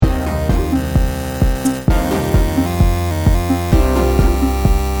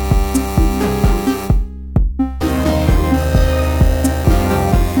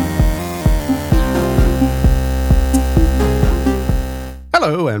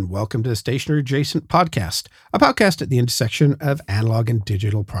and welcome to the Stationery Adjacent Podcast, a podcast at the intersection of analog and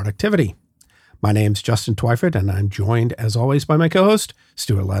digital productivity. My name's Justin Twyford, and I'm joined, as always, by my co-host,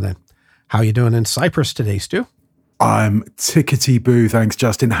 Stuart Lennon. How are you doing in Cyprus today, Stu? I'm tickety-boo, thanks,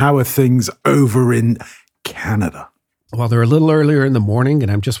 Justin. How are things over in Canada? Well, they're a little earlier in the morning,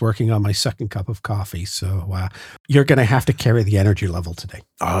 and I'm just working on my second cup of coffee, so you're going to have to carry the energy level today.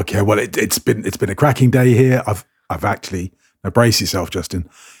 Okay, well, it's been a cracking day here. I've actually, now brace yourself, Justin.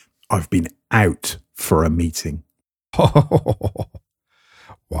 I've been out for a meeting. Oh,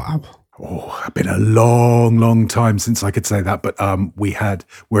 wow. Oh, it's been a long time since I could say that, but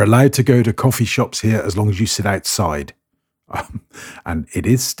we're allowed to go to coffee shops here as long as you sit outside. And it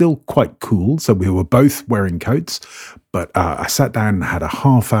is still quite cool. So we were both wearing coats, but I sat down and had a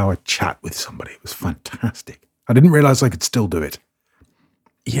half-hour chat with somebody. It was fantastic. I didn't realize I could still do it.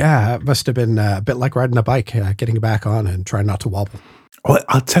 Yeah, it must have been a bit like riding a bike, getting back on and trying not to wobble. Well,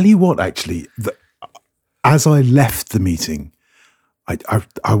 I'll tell you what, actually, as I left the meeting,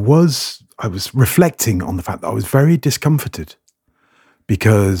 I was reflecting on the fact that I was very discomforted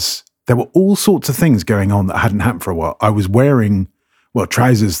because there were all sorts of things going on that hadn't happened for a while. I was wearing,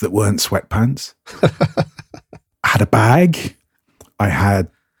 trousers that weren't sweatpants. I had a bag. I had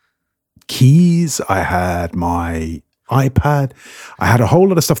keys. I had my iPad. I had a whole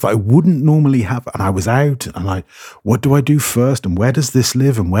lot of stuff that I wouldn't normally have. And I was out and like, what do I do first? And where does this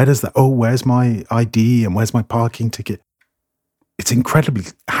live? And where does that? Oh, where's my ID? And where's my parking ticket? It's incredible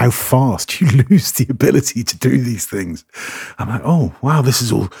how fast you lose the ability to do these things. I'm like, oh, wow, this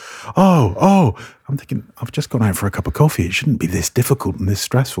is all, I'm thinking, I've just gone out for a cup of coffee. It shouldn't be this difficult and this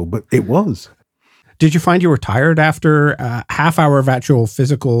stressful, but it was. Did you find you were tired after a half hour of actual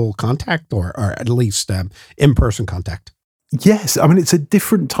physical contact or at least in-person contact? Yes. I mean, it's a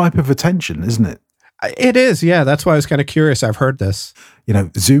different type of attention, isn't it? It is. Yeah. That's why I was kind of curious. I've heard this. You know,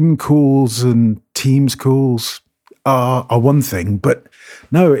 Zoom calls and Teams calls are one thing, but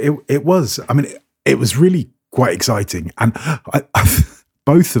no, it was. I mean, it was really quite exciting. And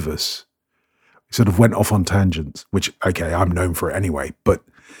both of us sort of went off on tangents, which, okay, I'm known for it anyway, but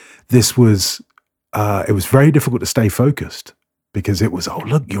this was, it was very difficult to stay focused because it was, oh,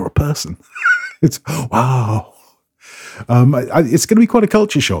 look, you're a person. It's, wow. It's going to be quite a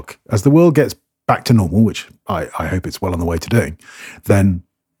culture shock as the world gets back to normal, which I hope it's well on the way to doing. Then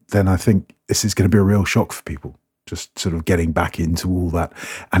I think this is going to be a real shock for people. Just sort of getting back into all that.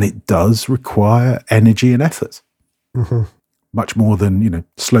 And it does require energy and effort. Mm-hmm. Much more than,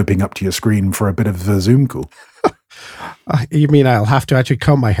 sloping up to your screen for a bit of a Zoom call. You mean I'll have to actually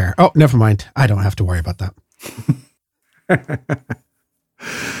comb my hair? Oh, never mind. I don't have to worry about that.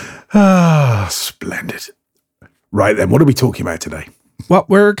 Splendid. Right then, what are we talking about today? Well,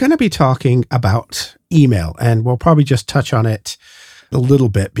 we're going to be talking about email, and we'll probably just touch on it a little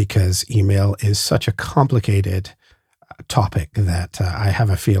bit because email is such a complicated topic that I have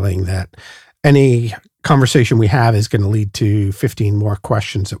a feeling that any conversation we have is going to lead to 15 more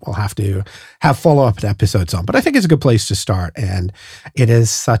questions that we'll have to have follow-up episodes on. But I think it's a good place to start, and it is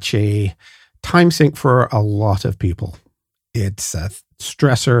such a time sink for a lot of people. It's a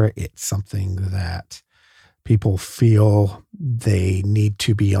stressor. It's something that people feel they need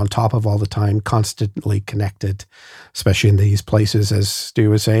to be on top of all the time, constantly connected, especially in these places, as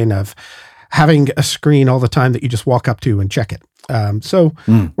Stu was saying, of having a screen all the time that you just walk up to and check it.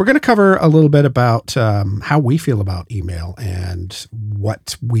 We're going to cover a little bit about how we feel about email and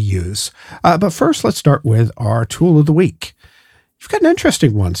what we use. But first, let's start with our tool of the week. You've got an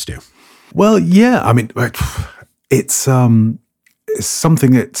interesting one, Stu. Well, yeah. I mean, it's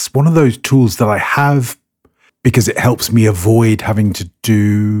something, it's one of those tools that I have because it helps me avoid having to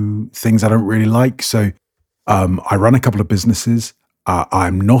do things I don't really like. So I run a couple of businesses.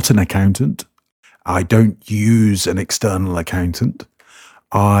 I'm not an accountant. I don't use an external accountant.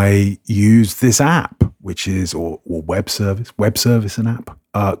 I use this app, which is, or web service an app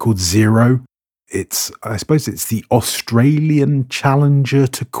called Xero. I suppose it's the Australian challenger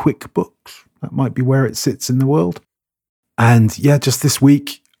to QuickBooks. That might be where it sits in the world. And yeah, just this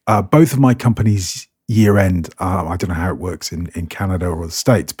week, both of my companies' year end, I don't know how it works in Canada or the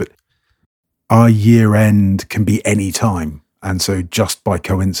States, but our year end can be any time. And so just by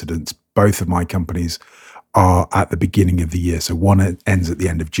coincidence, both of my companies are at the beginning of the year. So one ends at the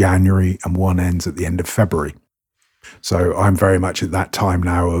end of January and one ends at the end of February. So I'm very much at that time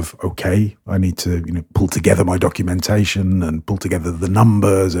now of, okay, I need to pull together my documentation and pull together the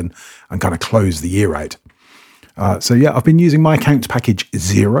numbers and kind of close the year out. So yeah, I've been using my accounts package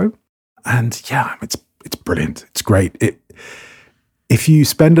Xero, and yeah, it's brilliant. It's great. If you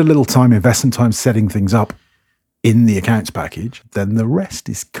spend a little time, invest some time setting things up, in the accounts package, then the rest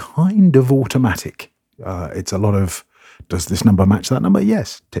is kind of automatic. It's a lot of, does this number match that number?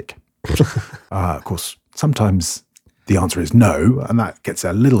 Yes, tick. Of course, sometimes the answer is no, and that gets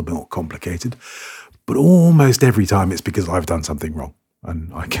a little bit more complicated. But almost every time it's because I've done something wrong.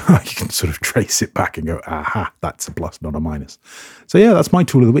 And I can sort of trace it back and go, aha, that's a plus, not a minus. So yeah, that's my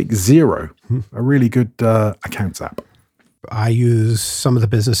tool of the week, Xero, a really good accounts app. I use some of the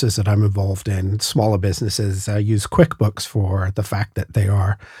businesses that I'm involved in, smaller businesses. I use QuickBooks for the fact that they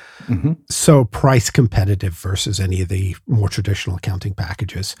are so price competitive versus any of the more traditional accounting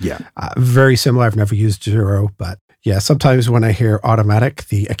packages. Yeah. Very similar. I've never used Xero, but yeah, sometimes when I hear automatic,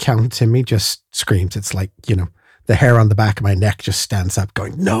 the accountant in me just screams. It's like, the hair on the back of my neck just stands up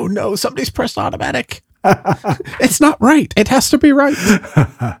going, no, somebody's pressed automatic. It's not right. It has to be right.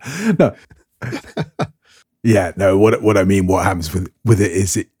 No. Yeah, no, what I mean, what happens with it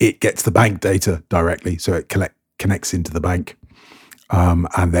is it gets the bank data directly. So it connects into the bank.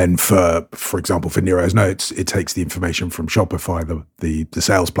 And then for example, for Nero's Notes, it takes the information from Shopify, the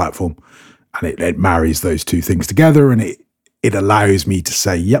sales platform, and it marries those two things together. And it allows me to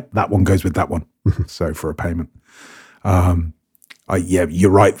say, yep, that one goes with that one. So for a payment. Yeah, you're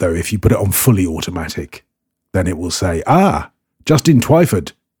right, though. If you put it on fully automatic, then it will say, Justin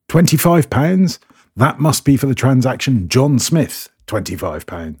Twyford, £25. That must be for the transaction John Smith,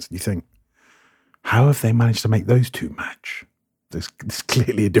 £25. You think, how have they managed to make those two match? There's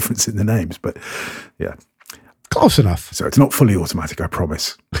clearly a difference in the names, but yeah. Close enough. So it's not fully automatic, I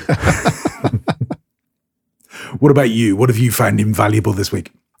promise. What about you? What have you found invaluable this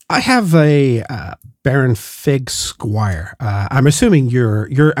week? I have a Baron Fig Squire. I'm assuming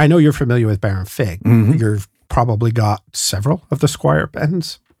I know you're familiar with Baron Fig. Mm-hmm. You've probably got several of the Squire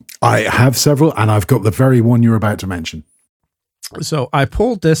pens. I have several, and I've got the very one you're about to mention. So I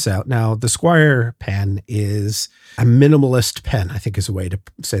pulled this out. Now, the Squire pen is a minimalist pen, I think is a way to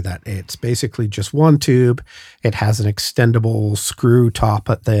say that. It's basically just one tube. It has an extendable screw top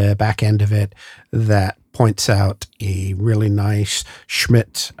at the back end of it that points out a really nice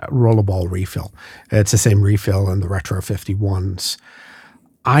Schmidt rollerball refill. It's the same refill in the Retro 51s.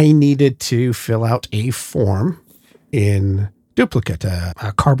 I needed to fill out a form in duplicate,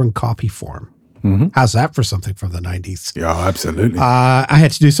 a carbon copy form. Mm-hmm. How's that for something from the 90s? Yeah, absolutely. I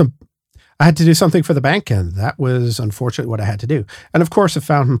had to do something for the bank, and that was unfortunately what I had to do. And of course, a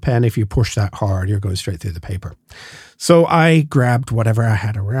fountain pen, if you push that hard, you're going straight through the paper. So I grabbed whatever I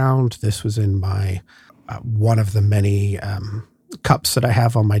had around. This was in my one of the many cups that I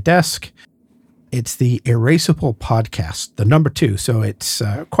have on my desk. It's the Erasable Podcast, the number 2. So it's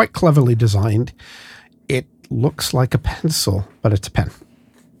quite cleverly designed. It looks like a pencil, but it's a pen.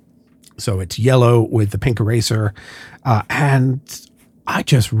 So it's yellow with the pink eraser. And I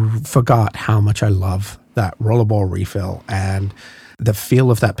just forgot how much I love that rollerball refill. And the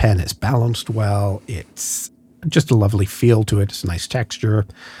feel of that pen is balanced well. It's just a lovely feel to it. It's a nice texture.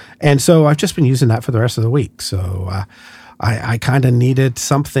 And so I've just been using that for the rest of the week. So I kind of needed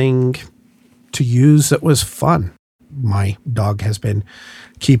something to use that was fun. My dog has been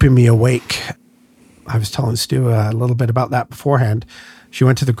keeping me awake. I was telling Stu a little bit about that beforehand. She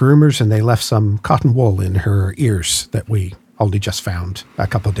went to the groomers and they left some cotton wool in her ears that we only just found a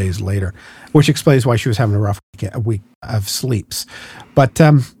couple of days later, which explains why she was having a rough week of sleeps. But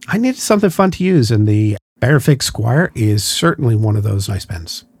I needed something fun to use, and the Baron Fig Squire is certainly one of those nice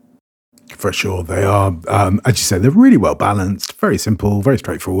pens. For sure. They are, as you say, they're really well balanced, very simple, very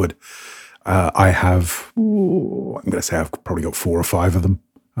straightforward. I have, I'm going to say I've probably got 4 or 5 of them.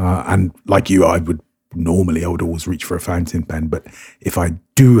 And like you, I would always reach for a fountain pen. But if I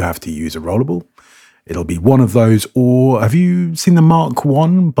do have to use a rollable, it'll be one of those. Or have you seen the Mark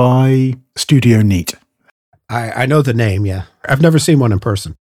 1 by Studio Neat? I know the name, yeah. I've never seen one in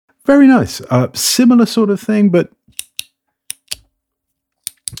person. Very nice. Similar sort of thing, but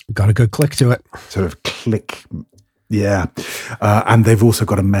got a good click to it. Sort of click. Yeah. And they've also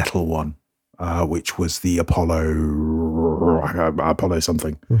got a metal one. Which was the Apollo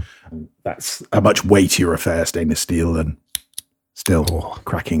something. That's a much weightier affair, stainless steel, and still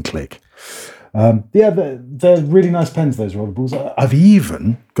cracking click. Yeah, they're really nice pens, those rollables. I've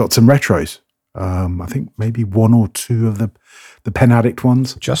even got some retros. I think maybe 1 or 2 of the Pen Addict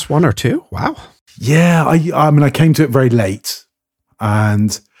ones. Just 1 or 2? Wow. Yeah, I mean, I came to it very late,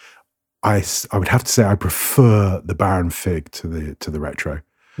 and I would have to say I prefer the Baron Fig to the retro.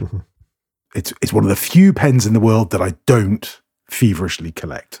 Mm-hmm. It's one of the few pens in the world that I don't feverishly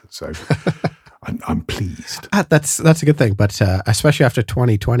collect. So I'm pleased. That's a good thing, but especially after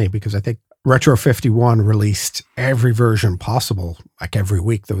 2020, because I think Retro 51 released every version possible. Like every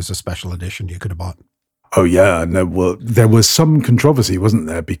week, there was a special edition you could have bought. Oh, yeah. No, well, there was some controversy, wasn't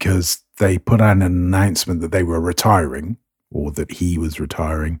there? Because they put out an announcement that they were retiring, or that he was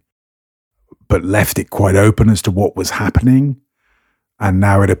retiring, but left it quite open as to what was happening. And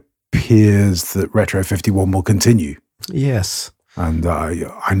now it appears that Retro 51 will continue. Yes. And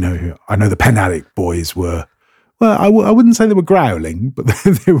I know the Pen Addict boys were, well, I wouldn't say they were growling, but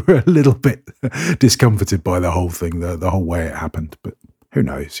they were a little bit discomforted by the whole thing, the whole way it happened. But who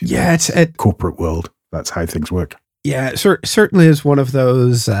knows? It's corporate world. That's how things work. Yeah, it certainly is one of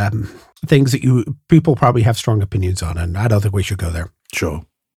those things that people probably have strong opinions on, and I don't think we should go there. Sure.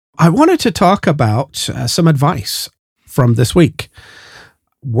 I wanted to talk about some advice from this week.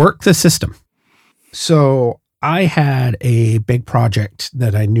 Work the system. So I had a big project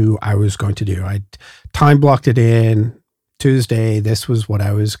that I knew I was going to do. I time blocked it in Tuesday. This was what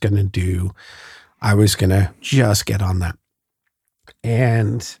I was going to do. I was going to just get on that.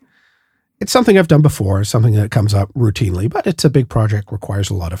 And it's something I've done before, something that comes up routinely, but it's a big project,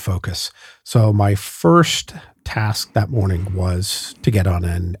 requires a lot of focus. So my first task that morning was to get on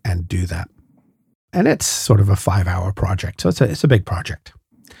and do that. And it's sort of a 5-hour project. So it's a big project.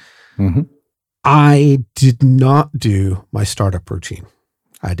 Mm-hmm. I did not do my startup routine.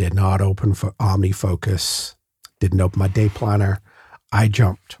 I did not open for OmniFocus, didn't open my day planner. I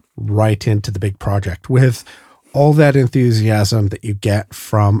jumped right into the big project with all that enthusiasm that you get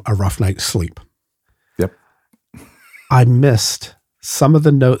from a rough night's sleep. Yep. I missed some of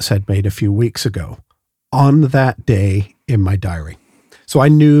the notes I'd made a few weeks ago on that day in my diary. So I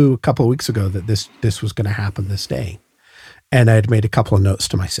knew a couple of weeks ago that this was going to happen this day. And I had made a couple of notes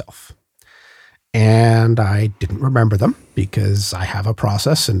to myself. And I didn't remember them because I have a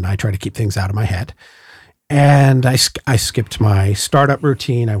process and I try to keep things out of my head. And I skipped my startup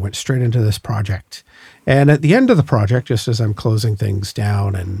routine. I went straight into this project. And at the end of the project, just as I'm closing things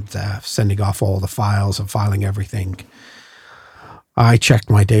down and sending off all the files and filing everything, I checked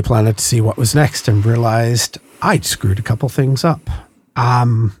my day planner to see what was next and realized I'd screwed a couple things up.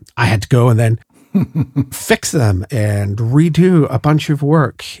 I had to go and then fix them and redo a bunch of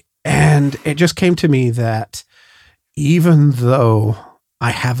work. And it just came to me that even though I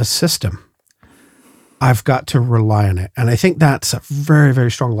have a system, I've got to rely on it. And I think that's a very,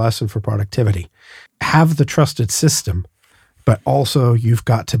 very strong lesson for productivity. Have the trusted system, but also you've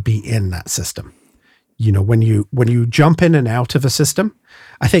got to be in that system. You know, when you jump in and out of a system,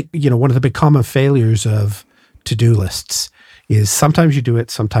 I think, one of the big common failures of to-do lists is sometimes you do it,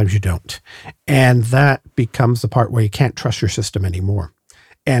 sometimes you don't. And that becomes the part where you can't trust your system anymore.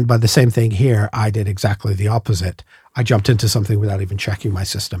 And by the same thing here, I did exactly the opposite. I jumped into something without even checking my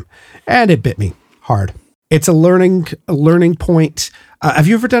system, and it bit me hard. It's a learning point. Have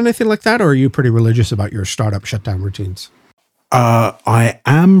you ever done anything like that, or are you pretty religious about your startup shutdown routines? I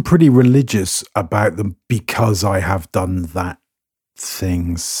am pretty religious about them because I have done that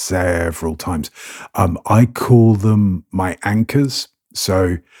thing several times. I call them my anchors.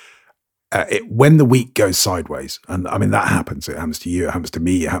 So when the week goes sideways, and I mean, that happens. It happens to you, it happens to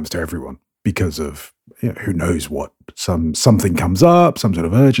me, it happens to everyone because of who knows what. Something comes up, some sort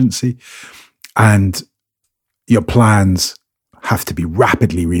of urgency, and your plans have to be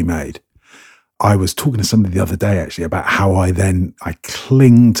rapidly remade. I was talking to somebody the other day actually about how I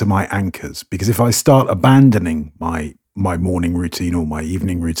cling to my anchors, because if I start abandoning my morning routine or my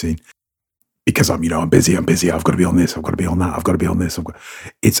evening routine because I'm busy, I've got to be on this, I've got to be on that, I've got to be on this.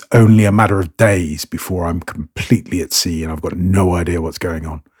 It's only a matter of days before I'm completely at sea and I've got no idea what's going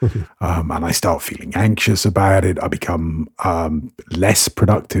on. Mm-hmm. And I start feeling anxious about it. I become less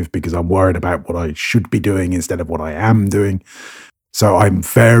productive because I'm worried about what I should be doing instead of what I am doing. So I'm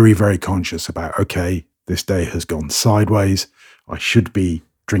very, very conscious about, okay, this day has gone sideways. I should be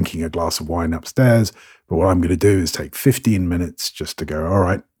drinking a glass of wine upstairs. But what I'm going to do is take 15 minutes just to go, all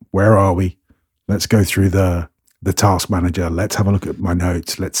right, where are we? Let's go through the task manager. Let's have a look at my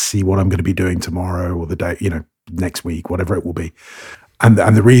notes. Let's see what I'm going to be doing tomorrow or the day, next week, whatever it will be. And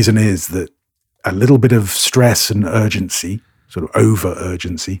the reason is that a little bit of stress and urgency, sort of over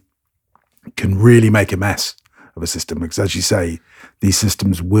urgency, can really make a mess of a system. Because as you say, these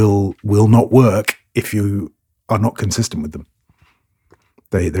systems will not work if you are not consistent with them.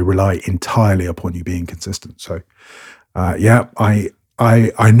 They rely entirely upon you being consistent. So,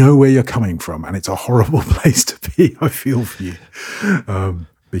 I know where you're coming from, and it's a horrible place to be. I feel for you.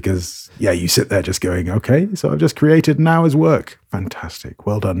 Because, you sit there just going, okay, so I've just created an hour's work. Fantastic.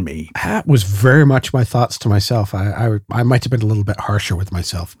 Well done, me. That was very much my thoughts to myself. I might have been a little bit harsher with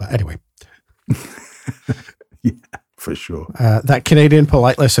myself, but anyway. Yeah, for sure. That Canadian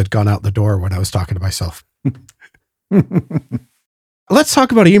politeness had gone out the door when I was talking to myself. Let's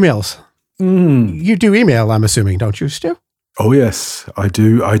talk about emails. You do email, I'm assuming, don't you, Stu? Oh yes, I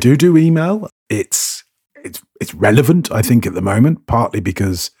do. I do email. It's relevant, I think, at the moment, partly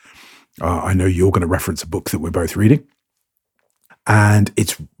because I know you're going to reference a book that we're both reading. And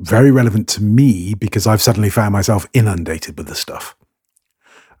it's very relevant to me because I've suddenly found myself inundated with this stuff.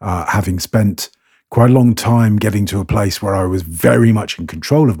 Having spent quite a long time getting to a place where I was very much in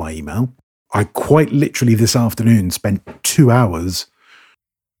control of my email, I quite literally this afternoon spent 2 hours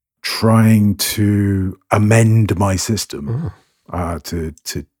trying to amend my system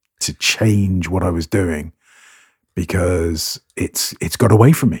to change what I was doing because it's got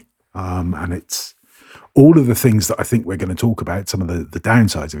away from me. And it's all of the things that I think we're going to talk about, some of the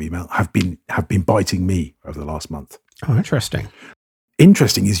downsides of email have been biting me over the last month. Oh, interesting.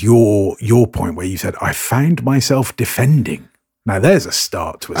 Interesting is your point where you said, I found myself defending. Now there's a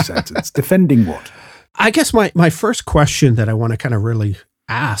start to a sentence. Defending what? I guess my first question that I want to kind of really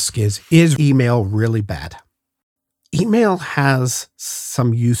ask is email really bad? Email has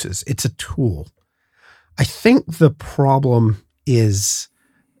some uses. It's a tool. I think the problem is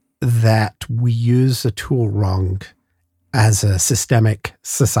that we use the tool wrong as a systemic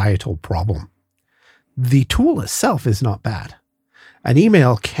societal problem. The tool itself is not bad. An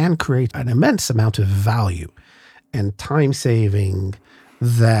email can create an immense amount of value and time saving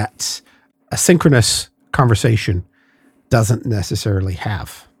that a synchronous conversation doesn't necessarily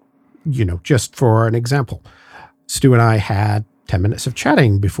have. Just for an example, Stu and I had 10 minutes of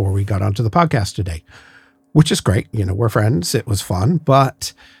chatting before we got onto the podcast today, which is great. We're friends. It was fun,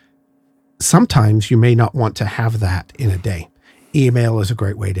 but sometimes you may not want to have that in a day. Email is a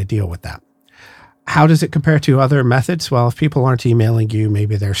great way to deal with that. How does it compare to other methods? Well, if people aren't emailing you,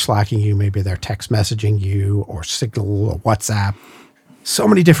 maybe they're Slacking you, maybe they're text messaging you or Signal or WhatsApp. So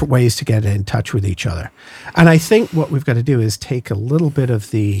many different ways to get in touch with each other. And I think what we've got to do is take a little bit of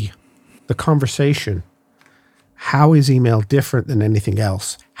the conversation. How is email different than anything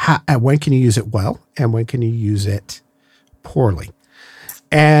else? When can you use it well? And when can you use it poorly?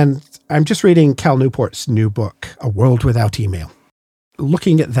 And I'm just reading Cal Newport's new book, A World Without Email.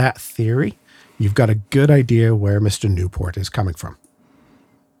 Looking at that theory, you've got a good idea where Mr. Newport is coming from.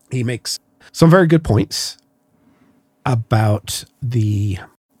 He makes some very good points about the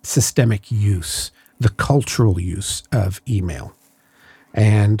systemic use, the cultural use of email.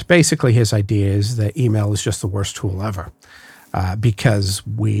 And basically his idea is that email is just the worst tool ever because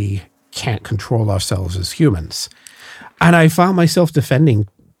we can't control ourselves as humans. And I found myself defending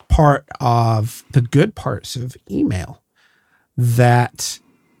part of the good parts of email that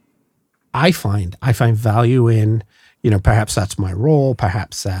I find value in, perhaps that's my role,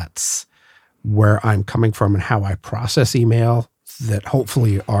 perhaps that's where I'm coming from and how I process email, that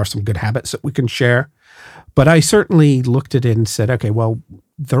hopefully are some good habits that we can share. But I certainly looked at it and said, okay, well,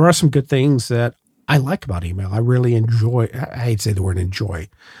 there are some good things that I like about email. I really enjoy, I hate to say the word enjoy,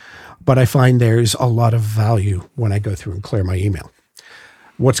 but I find there's a lot of value when I go through and clear my email.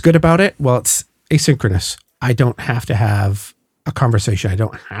 What's good about it? Well, it's asynchronous. I don't have to have a conversation. I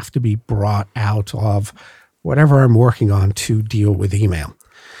don't have to be brought out of whatever I'm working on to deal with email.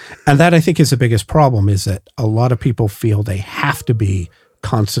 And that, I think, is the biggest problem, is that a lot of people feel they have to be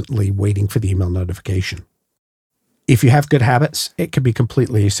constantly waiting for the email notification. If you have good habits, it can be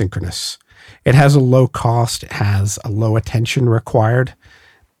completely asynchronous. It has a low cost. It has a low attention required.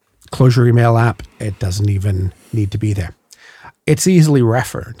 Close your email app. It doesn't even need to be there. It's easily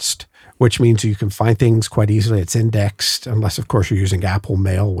referenced, which means you can find things quite easily. It's indexed, unless, of course, you're using Apple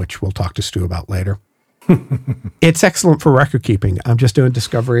Mail, which we'll talk to Stu about later. It's excellent for record keeping. I'm just doing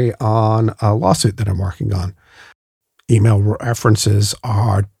discovery on a lawsuit that I'm working on. Email references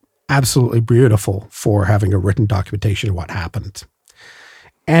are absolutely beautiful for having a written documentation of what happened.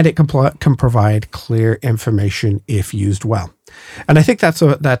 And it can provide clear information if used well. And I think that's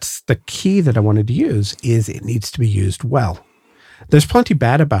the key that I wanted to use, is it needs to be used well. There's plenty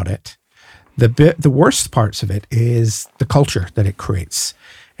bad about it. The worst parts of it is the culture that it creates.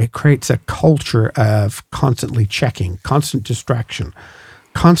 It creates a culture of constantly checking, constant distraction,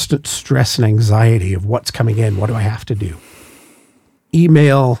 constant stress and anxiety of what's coming in. What do I have to do?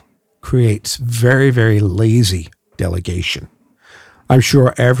 Email creates very, very lazy delegation. I'm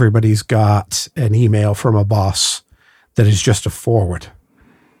sure everybody's got an email from a boss that is just a forward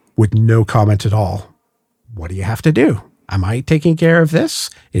with no comment at all. What do you have to do? Am I taking care of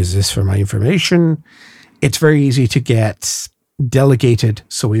this? Is this for my information? It's very easy to get delegated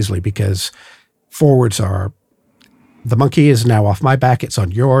so easily because forwards are, the monkey is now off my back, it's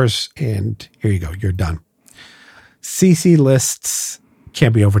on yours, and here you go, you're done. CC lists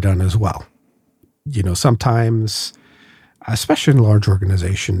can be overdone as well. Sometimes, especially in large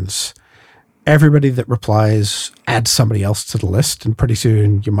organizations, everybody that replies adds somebody else to the list, and pretty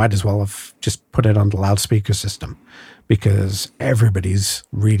soon you might as well have just put it on the loudspeaker system, because everybody's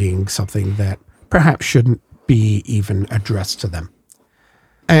reading something that perhaps shouldn't be even addressed to them.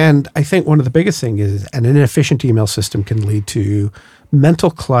 And I think one of the biggest things is an inefficient email system can lead to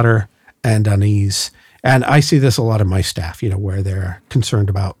mental clutter and unease. And I see this a lot in my staff, where they're concerned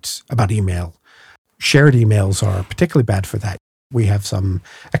about email. Shared emails are particularly bad for that. We have some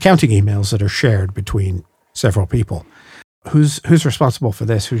accounting emails that are shared between several people. Who's responsible for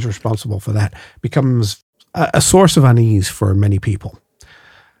this? Who's responsible for that? Becomes a source of unease for many people.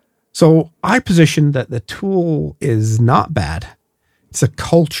 So I position that the tool is not bad. It's a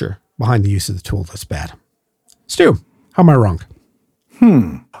culture behind the use of the tool that's bad. Stu, how am I wrong?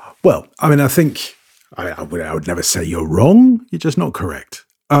 Well, I mean, I think I would never say you're wrong. You're just not correct.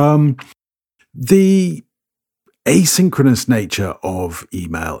 The asynchronous nature of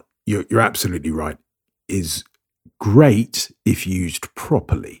email, you're absolutely right, is great if used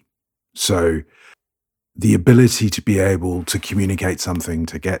properly. So the ability to be able to communicate something,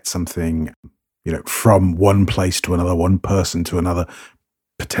 to get something, from one place to another, one person to another,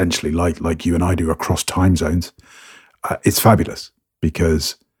 potentially like you and I do across time zones, it's fabulous,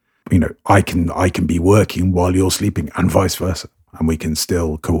 because I can be working while you're sleeping and vice versa, and we can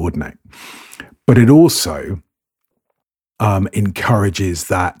still coordinate. But it also encourages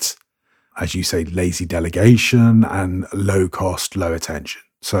that, as you say, lazy delegation and low cost, low attention.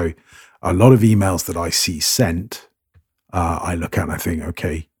 So a lot of emails that I see sent, I look at and I think,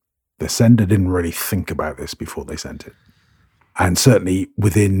 okay, the sender didn't really think about this before they sent it. And certainly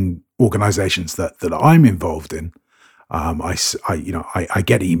within organizations that I'm involved in, I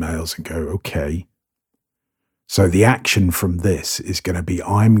get emails and go, okay, so the action from this is going to be,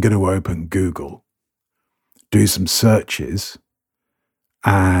 I'm going to open Google, do some searches,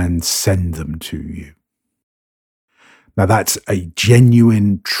 and send them to you. Now that's a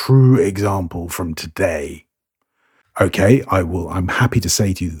genuine, true example from today. Okay, I'm happy to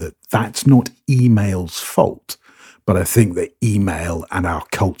say to you that that's not email's fault, but I think that email and our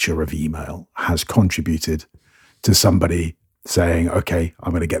culture of email has contributed to somebody saying, okay,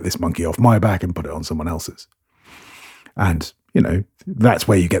 I'm going to get this monkey off my back and put it on someone else's. And, that's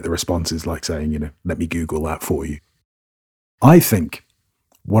where you get the responses like saying, let me Google that for you. I think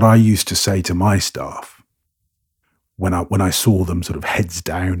what I used to say to my staff when I saw them sort of heads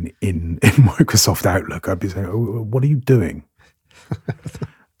down in Microsoft Outlook, I'd be saying, oh, what are you doing?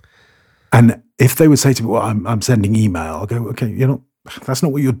 And if they would say to me, well, I'm sending email, I'll go, okay, that's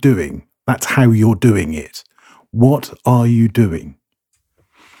not what you're doing. That's how you're doing it. What are you doing?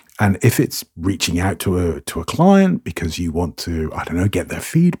 And if it's reaching out to a client because you want to, get their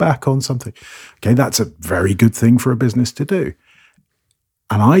feedback on something, okay, that's a very good thing for a business to do.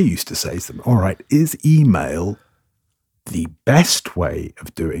 And I used to say to them, all right, is email the best way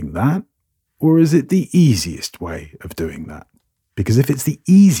of doing that, or is it the easiest way of doing that? Because if it's the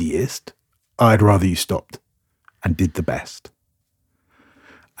easiest, I'd rather you stopped and did the best.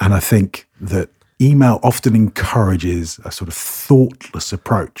 And I think that email often encourages a sort of thoughtless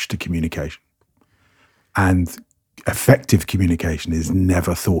approach to communication. And effective communication is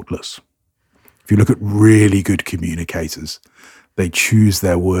never thoughtless. If you look at really good communicators, they choose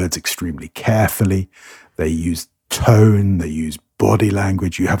their words extremely carefully. They use tone, they use body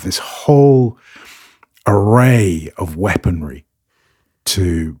language. You have this whole array of weaponry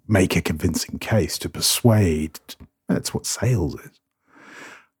to make a convincing case, to persuade. That's what sales is.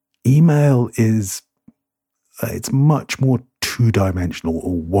 Email is, it's much more two-dimensional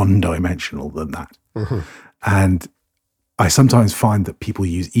or one-dimensional than that. Mm-hmm. And I sometimes find that people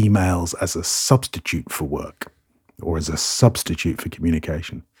use emails as a substitute for work or as a substitute for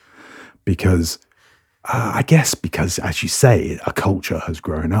communication because, because, as you say, a culture has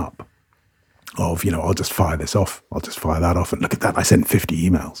grown up of, I'll just fire this off. I'll just fire that off. And look at that. I sent 50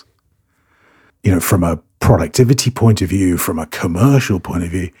 emails. From a productivity point of view, from a commercial point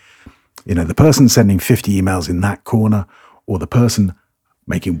of view, the person sending 50 emails in that corner or the person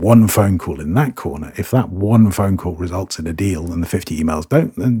making one phone call in that corner, if that one phone call results in a deal and the 50 emails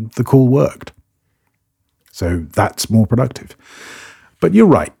don't, then the call worked. So that's more productive. But you're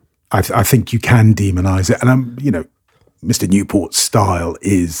right. I think you can demonize it. And Mr. Newport's style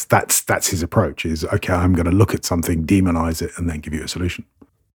is that's his approach is, okay, I'm going to look at something, demonize it, and then give you a solution.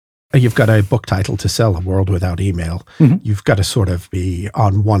 You've got a book title to sell, A World Without Email. Mm-hmm. You've got to sort of be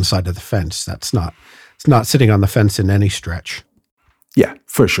on one side of the fence. It's not sitting on the fence in any stretch. Yeah,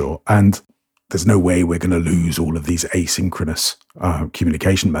 for sure. And there's no way we're going to lose all of these asynchronous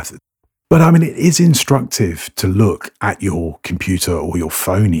communication methods. But it is instructive to look at your computer or your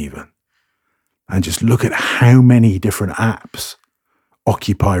phone even and just look at how many different apps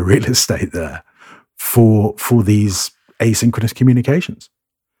occupy real estate there for these asynchronous communications.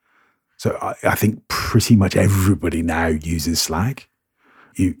 So I think pretty much everybody now uses Slack.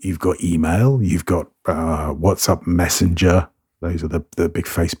 You've got email, you've got WhatsApp Messenger. Those are the big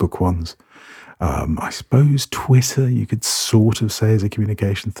Facebook ones. I suppose Twitter, you could sort of say is a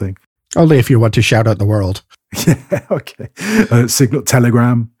communication thing. Only if you want to shout out the world. Yeah, okay. Signal,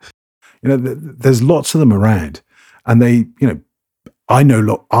 Telegram. There's lots of them around. And they,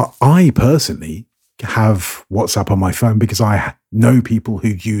 I personally have WhatsApp on my phone because I know people who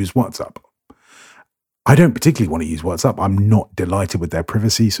use WhatsApp. I don't particularly want to use WhatsApp. I'm not delighted with their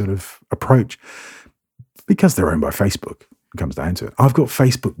privacy sort of approach because they're owned by Facebook. It comes down to it. I've got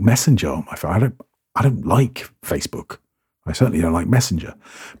Facebook Messenger on my phone. I don't like Facebook. I certainly don't like Messenger.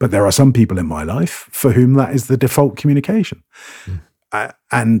 But there are some people in my life for whom that is the default communication.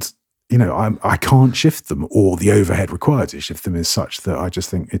 And I can't shift them, or the overhead required to shift them is such that I just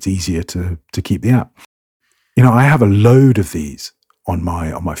think it's easier to keep the app. I have a load of these on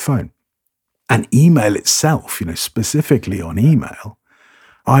my phone. And email itself, specifically on email,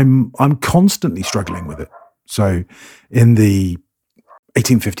 I'm constantly struggling with it. So in the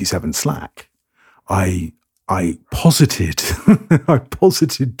 1857 Slack, I posited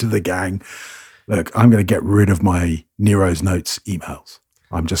to the gang, look, I'm going to get rid of my Nero's Notes emails.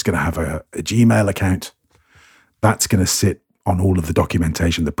 I'm just going to have a Gmail account. That's going to sit on all of the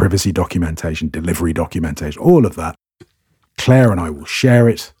documentation, the privacy documentation, delivery documentation, all of that. Claire and I will share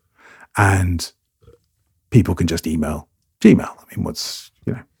it, and people can just email Gmail. I mean, what's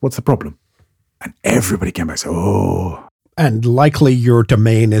the problem? And everybody came back and said, oh. And likely your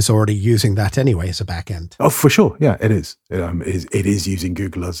domain is already using that anyway as a backend. Oh, for sure. Yeah, it is. It is using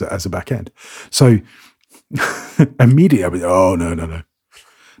Google as a backend. So immediately I was, oh, no.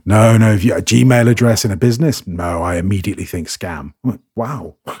 No, if you have a Gmail address in a business, no, I immediately think scam. I'm like,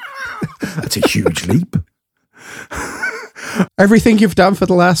 wow, that's a huge leap. Everything you've done for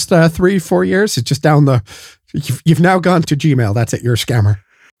the last 3-4 years is just down you've now gone to Gmail. That's it. You're a scammer.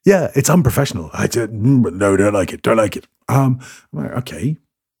 Yeah, it's unprofessional. I said, no, don't like it. Okay.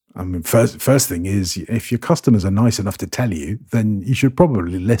 I mean, first thing is, if your customers are nice enough to tell you, then you should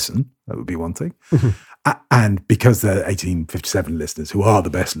probably listen. That would be one thing. Mm-hmm. And because they're 1857 listeners, who are the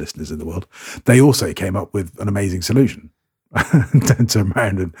best listeners in the world, they also came up with an amazing solution. And turned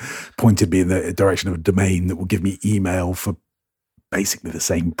around and pointed me in the direction of a domain that will give me email for basically the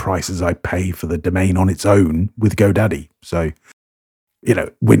same price as I pay for the domain on its own with GoDaddy. So,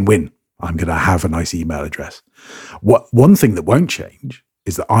 win-win. I'm going to have a nice email address. One thing that won't change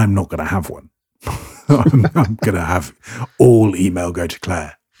is that I'm not going to have one. I'm going to have all email go to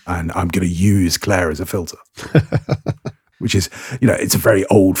Claire, and I'm going to use Claire as a filter, which is, it's a very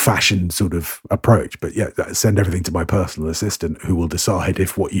old-fashioned sort of approach. But yeah, send everything to my personal assistant, who will decide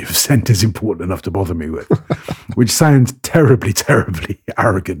if what you've sent is important enough to bother me with, which sounds terribly, terribly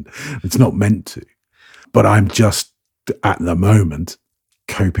arrogant. It's not meant to. But I'm just, at the moment,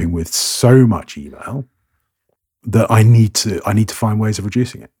 coping with so much email that I need to find ways of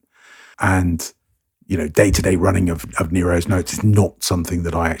reducing it. And, day-to-day running of Nero's Notes is not something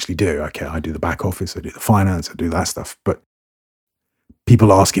that I actually do. Okay, I do the back office, I do the finance, I do that stuff. But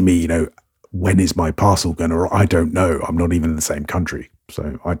people asking me, when is my parcel going to arrive? I don't know. I'm not even in the same country.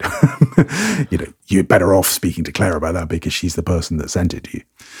 So, you're better off speaking to Claire about that because she's the person that sent it to you.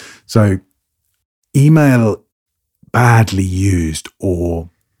 So email badly used or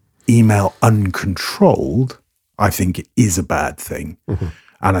email uncontrolled, I think is a bad thing. Mm-hmm.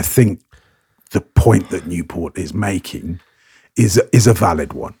 And I think the point that Newport is making is a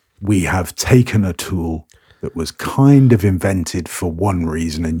valid one. We have taken a tool that was kind of invented for one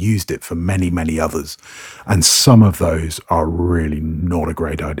reason and used it for many, many others. And some of those are really not a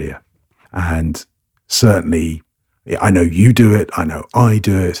great idea. And certainly, I know you do it. I know I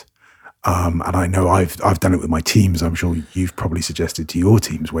do it. And I know I've done it with my teams. I'm sure you've probably suggested to your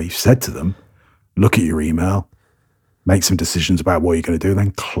teams where you've said to them, look at your email, make some decisions about what you're going to do,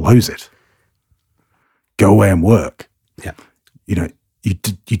 then close it. Go away and work. Yeah.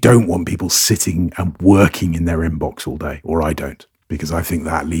 You don't want people sitting and working in their inbox all day, or I don't, because I think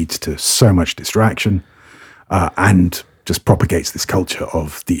that leads to so much distraction and just propagates this culture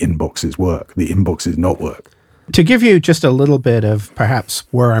of the inbox is work. The inbox is not work. To give you just a little bit of perhaps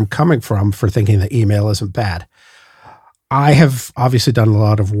where I'm coming from for thinking that email isn't bad, I have obviously done a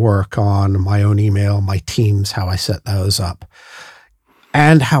lot of work on my own email, my teams, how I set those up,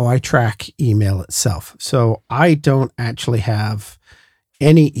 and how I track email itself. So I don't actually have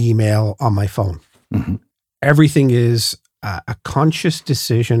any email on my phone. Mm-hmm. Everything is a conscious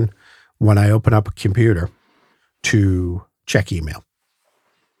decision when I open up a computer to check email.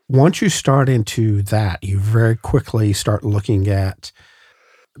 Once you start into that, you very quickly start looking at,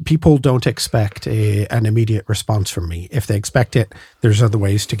 people don't expect an immediate response from me. If they expect it, there's other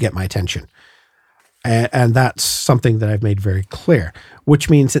ways to get my attention. And that's something that I've made very clear, which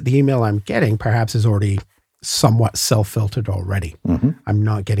means that the email I'm getting perhaps is already somewhat self-filtered already. I'm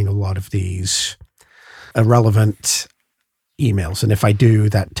not getting a lot of these irrelevant emails. And if I do,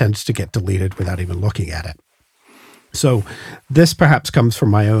 that tends to get deleted without even looking at it. So this perhaps comes from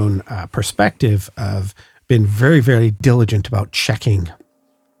my own perspective of being very, very diligent about checking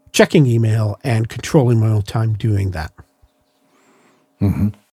email and controlling my own time doing that.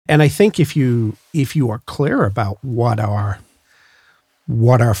 And I think if you are clear about what are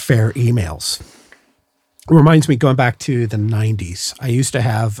fair emails, it reminds me, going back to the 90s, I used to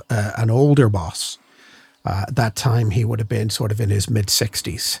have an older boss. At that time, he would have been sort of in his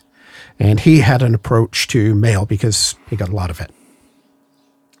mid-60s. And he had an approach to mail, because he got a lot of it,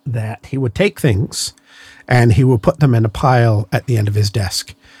 that he would take things and he would put them in a pile at the end of his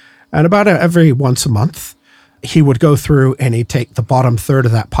desk. And about every once a month, he would go through and he'd take the bottom third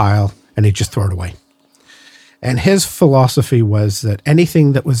of that pile and he'd just throw it away. And his philosophy was that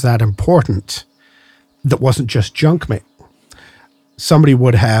anything that was that important, that wasn't just junk mail, somebody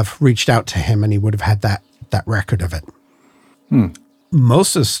would have reached out to him and he would have had that record of it.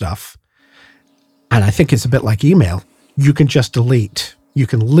 Most of the stuff, and I think it's a bit like email, you can just delete. You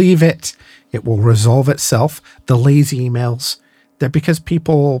can leave it. It will resolve itself. The lazy emails, they're because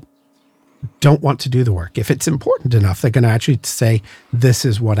people don't want to do the work. If it's important enough, they're going to actually say, this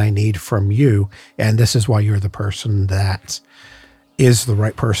is what I need from you, and this is why you're the person that is the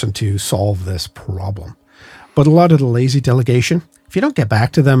right person to solve this problem. But a lot of the lazy delegation, if you don't get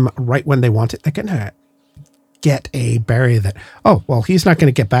back to them right when they want it, they're going to get a barrier that, oh, well, he's not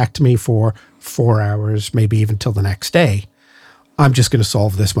going to get back to me for 4 hours, maybe even till the next day. I'm just going to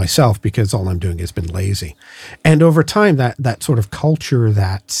solve this myself because all I'm doing has been lazy. And over time, that sort of culture,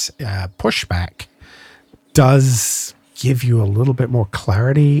 that pushback does give you a little bit more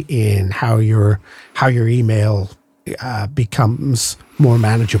clarity in how your email becomes more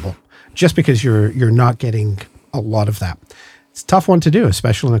manageable, just because you're not getting a lot of that. It's a tough one to do,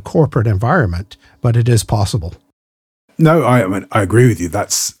 especially in a corporate environment, but it is possible. No, I agree with you.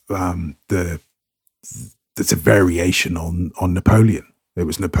 That's that's a variation on Napoleon. It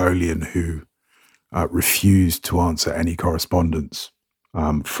was Napoleon who refused to answer any correspondence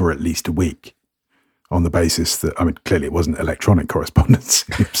for at least a week, on the basis that, clearly it wasn't electronic correspondence.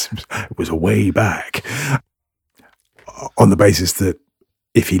 It was a way back. On the basis that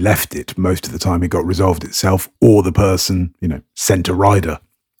if he left it, most of the time it got resolved itself, or the person, sent a rider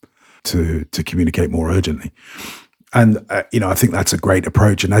to communicate more urgently. And, I think that's a great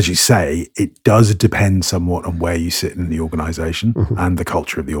approach. And as you say, it does depend somewhat on where you sit in the organization and the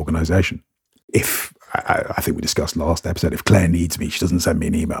culture of the organization. If, I think we discussed last episode, if Claire needs me, she doesn't send me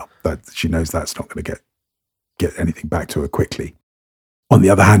an email, but she knows that's not going to get anything back to her quickly. On the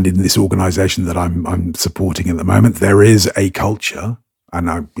other hand, in this organization that I'm supporting at the moment, there is a culture, and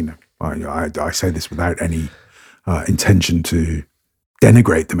I say this without any intention to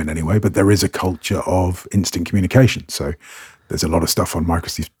denigrate them in any way, but there is a culture of instant communication. So there's a lot of stuff on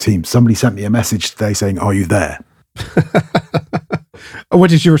Microsoft Teams. Somebody sent me a message today saying, "Are you there?"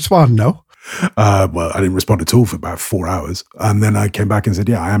 What did you respond? No. Well, I didn't respond at all for about 4 hours, and then I came back and said,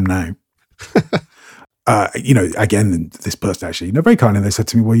 "Yeah, I am now." Again, this person actually, very kindly, they said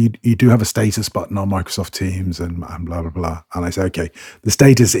to me, "Well, you do have a status button on Microsoft Teams and blah, blah, blah." And I said, "Okay, the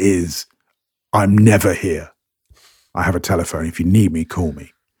status is I'm never here. I have a telephone. If you need me, call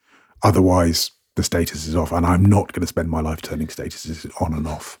me. Otherwise, the status is off, and I'm not going to spend my life turning statuses on and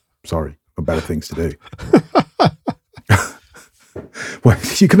off. Sorry, I've better things to do." Well,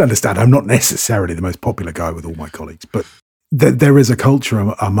 you can understand, I'm not necessarily the most popular guy with all my colleagues, but there is a culture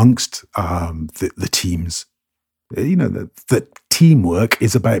amongst the teams, that teamwork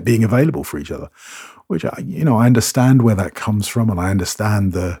is about being available for each other, which, I understand where that comes from, and I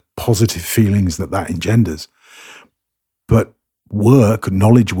understand the positive feelings that engenders. But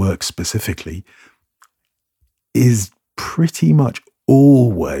knowledge work specifically, is pretty much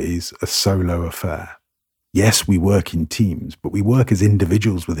always a solo affair. Yes, we work in teams, but we work as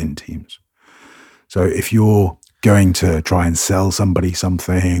individuals within teams. So if you're going to try and sell somebody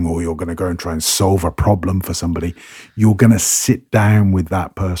something, or you're going to go and try and solve a problem for somebody, you're going to sit down with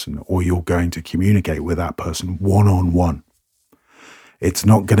that person, or you're going to communicate with that person one-on-one. It's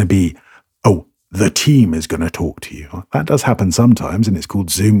not going to be, the team is going to talk to you. That does happen sometimes, and it's called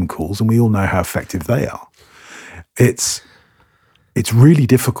Zoom calls, and we all know how effective they are. It's really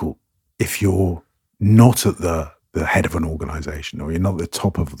difficult if you're not at the head of an organization, or you're not at the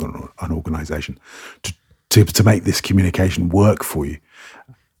top of an organization, to make this communication work for you.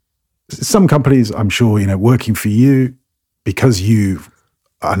 Some companies, I'm sure, working for you, because you've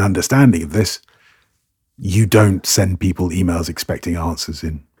an understanding of this, you don't send people emails expecting answers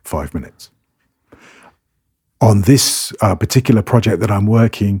in 5 minutes. On this particular project that I'm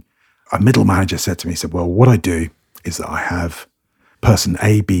working, a middle manager said to me, he said, well, what I do is that I have person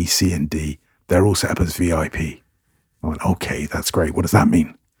A, B, C, and D. They're all set up as VIP. I went, okay, that's great. What does that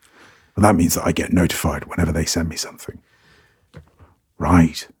mean? Well, that means that I get notified whenever they send me something.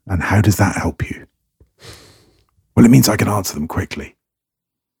 Right. And how does that help you? Well, it means I can answer them quickly.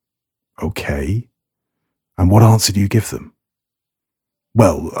 Okay. And what answer do you give them?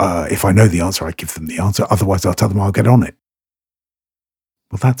 Well, if I know the answer, I give them the answer. Otherwise, I'll tell them I'll get on it.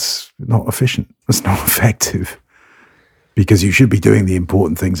 Well, that's not efficient. That's not effective. Because you should be doing the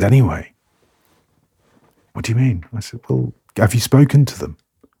important things anyway. What do you mean? I said, well, have you spoken to them?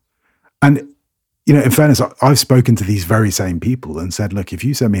 And, in fairness, I've spoken to these very same people and said, look, if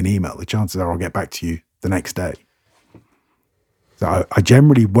you send me an email, the chances are I'll get back to you the next day. So I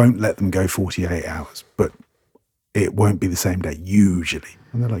generally won't let them go 48 hours, but it won't be the same day, usually.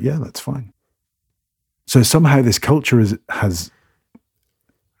 And they're like, yeah, that's fine. So somehow this culture has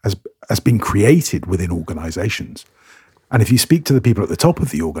been created within organizations. And if you speak to the people at the top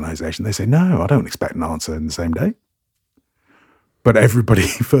of the organization, they say, no, I don't expect an answer in the same day. But everybody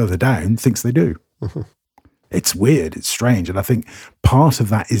further down thinks they do. Mm-hmm. It's weird. It's strange. And I think part of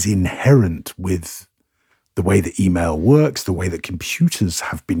that is inherent with the way that email works, the way that computers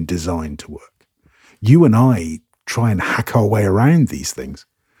have been designed to work. You and I try and hack our way around these things.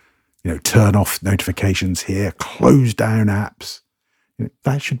 Turn off notifications here, close down apps.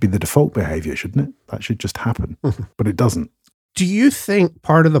 That should be the default behavior, shouldn't it? That should just happen. Mm-hmm. But it doesn't. Do you think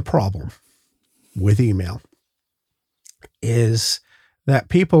part of the problem with email is that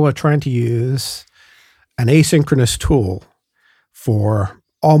people are trying to use an asynchronous tool for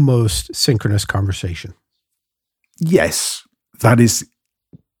almost synchronous conversation? Yes, that is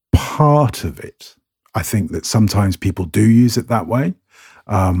part of it. I think that sometimes people do use it that way.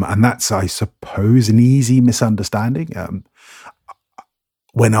 And that's, I suppose, an easy misunderstanding.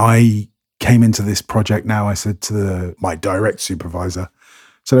 When I came into this project now, I said to my direct supervisor, I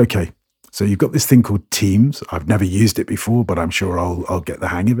said, okay, so you've got this thing called Teams. I've never used it before, but I'm sure I'll get the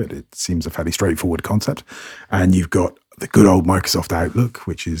hang of it. It seems a fairly straightforward concept. And you've got the good old Microsoft Outlook,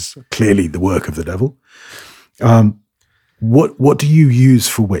 which is clearly the work of the devil. What do you use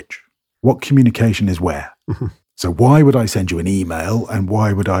for which? What communication is where? Mm-hmm. So why would I send you an email, and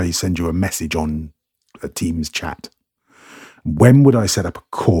why would I send you a message on a Teams chat? When would I set up a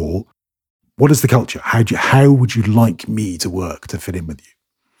call? What is the culture? How would you like me to work to fit in with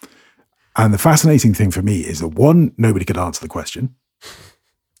you? And the fascinating thing for me is that, one, nobody could answer the question.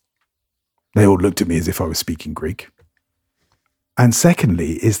 They all looked at me as if I was speaking Greek. And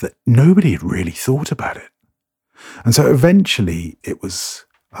secondly, is that nobody had really thought about it. And so eventually it was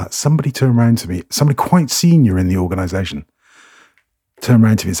somebody turned around to me, somebody quite senior in the organization, turned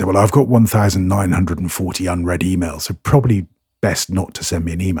around to me and said, well, I've got 1,940 unread emails, so probably best not to send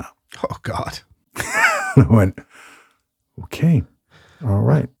me an email. Oh, God. I went, okay, all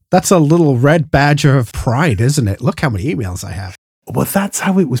right. That's a little red badge of pride, isn't it? Look how many emails I have. Well, that's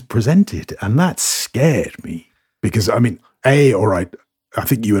how it was presented, and that scared me. Because, I mean, all right, I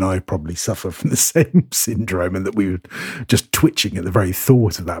think you and I probably suffer from the same syndrome, and that we were just twitching at the very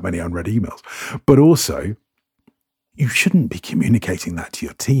thought of that many unread emails. But also, you shouldn't be communicating that to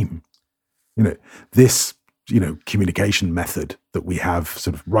your team. This communication method that we have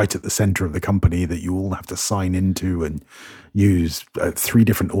sort of right at the center of the company that you all have to sign into and use 3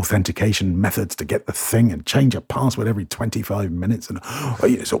 different authentication methods to get the thing and change a password every 25 minutes. And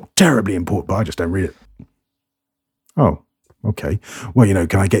it's all terribly important, but I just don't read it. Oh, okay. Well,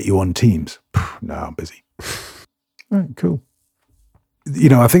 can I get you on Teams? No, I'm busy. All right, cool.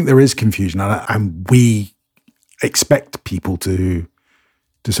 I think there is confusion, and we expect people to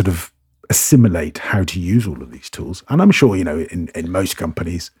sort of assimilate how to use all of these tools. And I'm sure, in most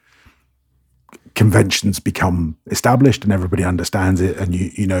companies, conventions become established and everybody understands it, and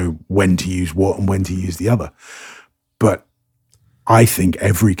you know when to use what and when to use the other. But I think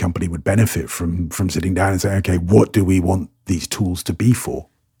every company would benefit from sitting down and saying, okay, what do we want these tools to be for?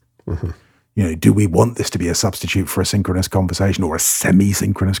 Mm-hmm. Do we want this to be a substitute for a synchronous conversation or a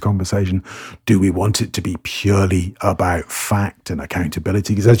semi-synchronous conversation? Do we want it to be purely about fact and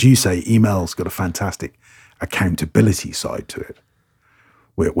accountability? Because as you say, email's got a fantastic accountability side to it,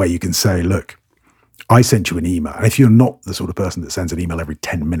 where you can say, look, I sent you an email. And if you're not the sort of person that sends an email every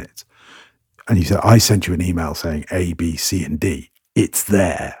 10 minutes, and you said, I sent you an email saying A, B, C, and D. It's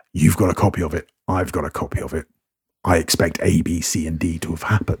there. You've got a copy of it. I've got a copy of it. I expect A, B, C, and D to have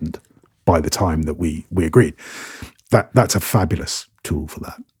happened by the time that we agreed. That's a fabulous tool for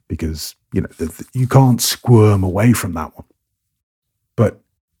that, because you can't squirm away from that one. But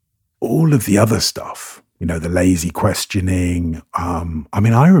all of the other stuff, the lazy questioning.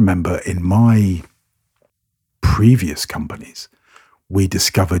 I remember in my previous companies, we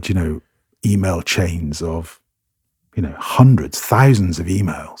discovered, email chains of, hundreds, thousands of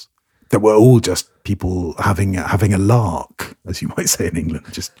emails that were all just people having a lark, as you might say in England,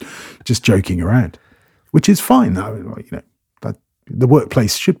 just joking around, which is fine. That the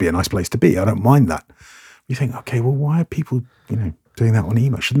workplace should be a nice place to be. I don't mind that. You think, okay, well, why are people, doing that on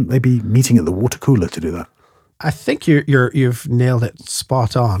email? Shouldn't they be meeting at the water cooler to do that? I think you've nailed it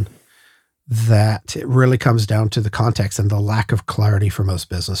spot on. That it really comes down to the context and the lack of clarity for most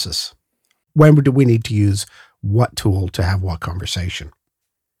businesses. When do we need to use what tool to have what conversation?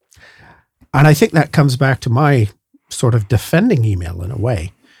 And I think that comes back to my sort of defending email in a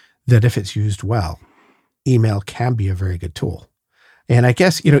way, that if it's used well, email can be a very good tool. And I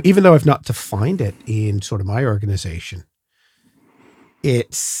guess, even though I've not defined it in sort of my organization,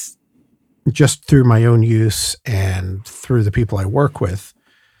 it's just through my own use and through the people I work with,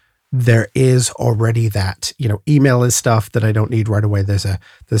 there is already that, email is stuff that I don't need right away. There's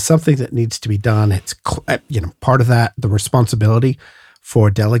something that needs to be done. It's, part of that, the responsibility for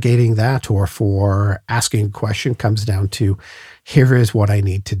delegating that or for asking a question comes down to, here is what I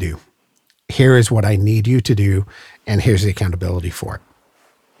need to do. Here is what I need you to do. And here's the accountability for it.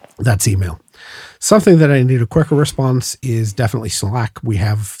 That's email. Something that I need a quicker response is definitely Slack. We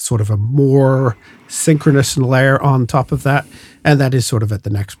have sort of a more synchronous layer on top of that. And that is sort of at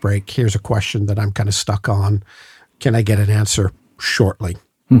the next break. Here's a question that I'm kind of stuck on. Can I get an answer shortly?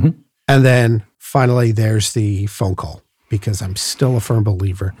 Mm-hmm. And then finally, there's the phone call, because I'm still a firm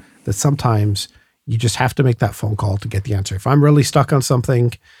believer that sometimes you just have to make that phone call to get the answer. If I'm really stuck on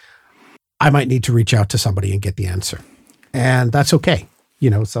something, I might need to reach out to somebody and get the answer. And that's okay.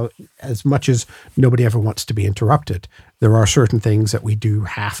 So as much as nobody ever wants to be interrupted, there are certain things that we do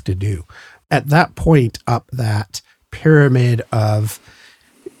have to do. At that point up that pyramid of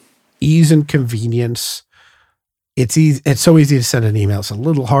ease and convenience, it's easy. It's so easy to send an email. It's a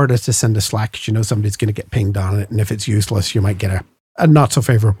little harder to send a Slack because somebody's going to get pinged on it. And if it's useless, you might get a not so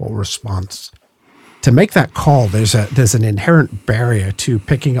favorable response. To make that call, there's an inherent barrier to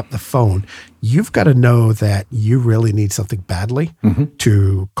picking up the phone. You've got to know that you really need something badly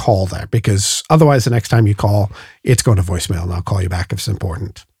to call that, because otherwise the next time you call, it's going to voicemail and I'll call you back if it's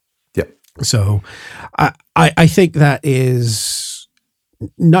important. Yeah. So I think that is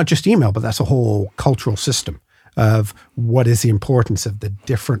not just email, but that's a whole cultural system of what is the importance of the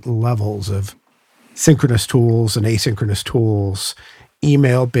different levels of synchronous tools and asynchronous tools.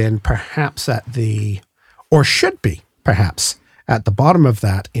 Email been perhaps should be perhaps at the bottom of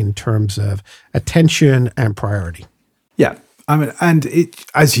that in terms of attention and priority. Yeah. And it,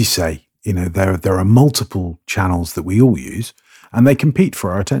 as you say, there are multiple channels that we all use and they compete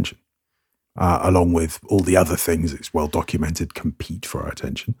for our attention, along with all the other things it's well documented compete for our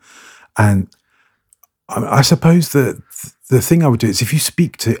attention. And I suppose that the thing I would do is, if you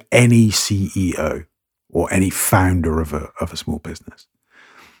speak to any CEO or any founder of a small business,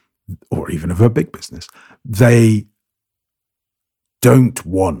 or even of a big business, they don't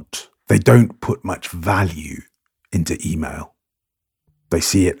put much value into email. They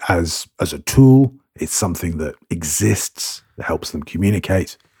see it as a tool. It's something that exists, that helps them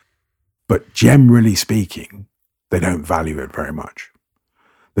communicate. But generally speaking, they don't value it very much.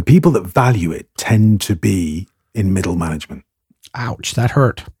 The people that value it tend to be in middle management. Ouch, that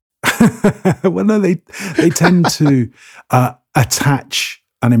hurt. Well, no, they tend to attach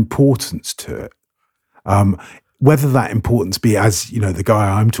an importance to it. Whether that importance be, as the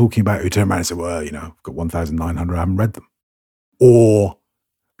guy I'm talking about who turned around and said, well, I've got 1,900, I haven't read them. Or,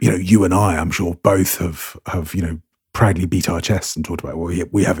 you and I, I'm sure both have proudly beat our chests and talked about, well,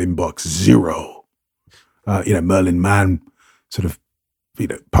 we have inbox 0. Merlin Mann sort of,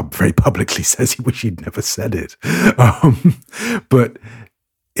 very publicly says he wished he'd never said it. But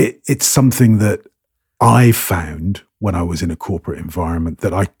it's something that I found when I was in a corporate environment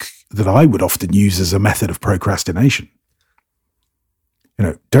that I would often use as a method of procrastination.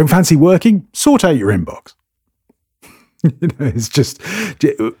 Don't fancy working? Sort out your inbox. It's just,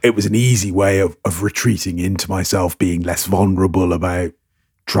 it was an easy way of retreating into myself, being less vulnerable about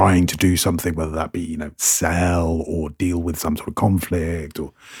trying to do something, whether that be, sell or deal with some sort of conflict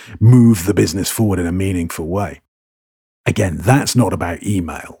or move the business forward in a meaningful way. Again, that's not about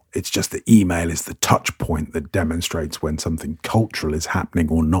email. It's just that email is the touch point that demonstrates when something cultural is happening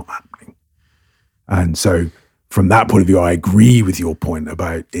or not happening. And so from that point of view, I agree with your point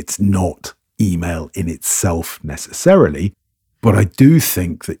about it's not email in itself necessarily, but I do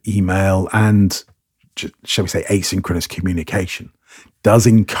think that email and, shall we say, asynchronous communication does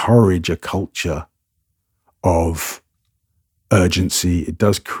encourage a culture of urgency. It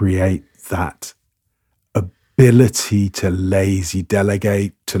does create that ability to lazy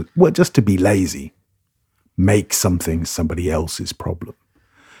delegate, just to be lazy, make something somebody else's problem.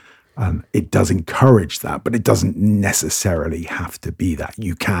 And it does encourage that, but it doesn't necessarily have to be that.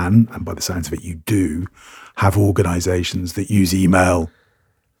 You can, and by the sounds of it, you do have organizations that use email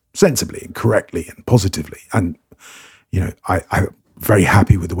sensibly and correctly and positively. And, I'm very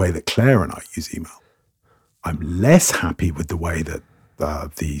happy with the way that Claire and I use email. I'm less happy with the way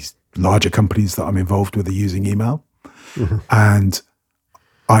that these larger companies that I'm involved with are using email. Mm-hmm. And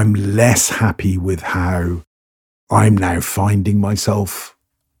I'm less happy with how I'm now finding myself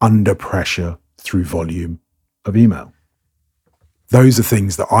under pressure through volume of email. Those are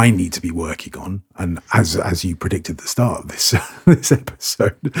things that I need to be working on. And as you predicted at the start of this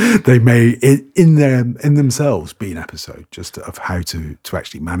episode, they may in themselves be an episode just of how to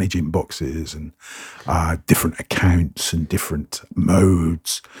actually manage inboxes and different accounts and different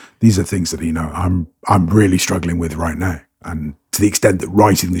modes. These are things that I'm really struggling with right now. And to the extent that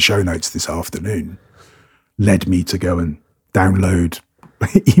writing the show notes this afternoon led me to go and download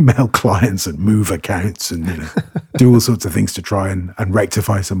email clients and move accounts and do all sorts of things to try and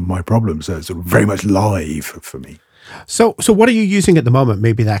rectify some of my problems. So it's sort of very much live for me. So what are you using at the moment?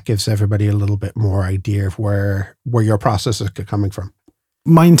 Maybe that gives everybody a little bit more idea of where your processes are coming from.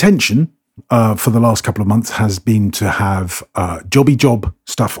 My intention for the last couple of months has been to have jobby job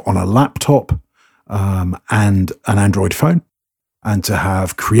stuff on a laptop and an Android phone, and to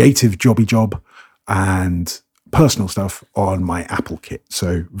have creative jobby job and personal stuff on my Apple kit.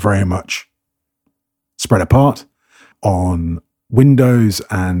 So very much spread apart on Windows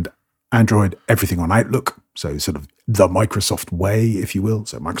and Android, everything on Outlook. So sort of the Microsoft way, if you will.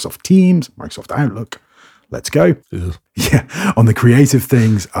 So Microsoft Teams, Microsoft Outlook. Let's go. Ugh. Yeah. On the creative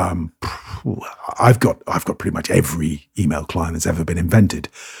things, I've got pretty much every email client that's ever been invented,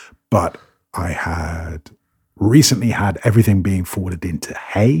 but I had recently had everything being forwarded into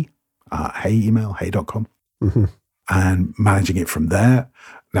Hey email, hey.com. Mm-hmm. And managing it from there.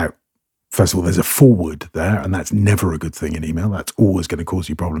 Now, first of all, there's a forward there, and that's never a good thing in email. That's always going to cause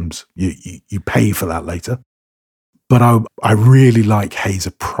you problems. You pay for that later. But I really like Hey's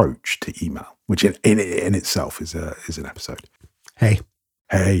approach to email, which in itself is an episode. Hey.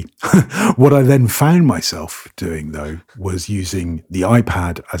 What I then found myself doing, though, was using the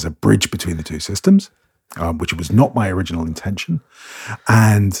iPad as a bridge between the two systems, which was not my original intention.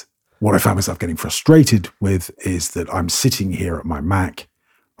 And what I found myself getting frustrated with is that I'm sitting here at my Mac.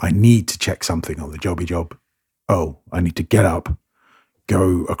 I need to check something on the jobby job. Oh, I need to get up,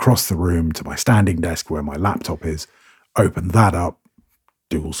 go across the room to my standing desk where my laptop is, open that up,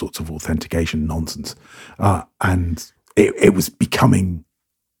 do all sorts of authentication nonsense. And it was becoming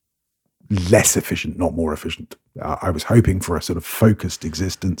less efficient, not more efficient. I was hoping for a sort of focused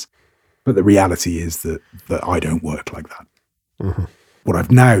existence, but the reality is that I don't work like that. Mm-hmm. What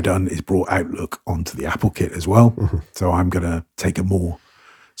I've now done is brought Outlook onto the Apple kit as well. Mm-hmm. So I'm going to take a more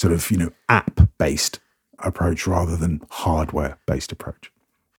sort of, app-based approach rather than hardware-based approach.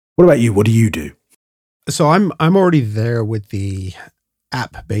 What about you? What do you do? So I'm already there with the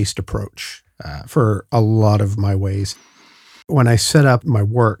app-based approach for a lot of my ways. When I set up my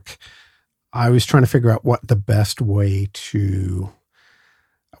work, I was trying to figure out what the best way to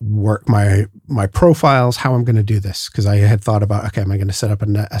work my profiles, how I'm going to do this. Because I had thought about, okay, am I going to set up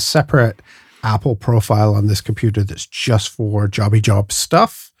a separate Apple profile on this computer that's just for jobby job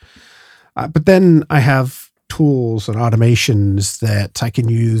stuff? But then I have tools and automations that I can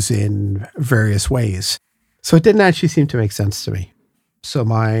use in various ways. So it didn't actually seem to make sense to me. So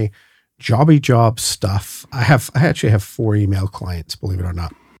my jobby job stuff, I actually have 4 email clients, believe it or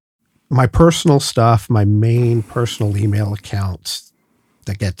not. My personal stuff, my main personal email account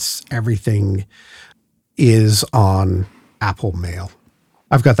that gets everything is on Apple Mail.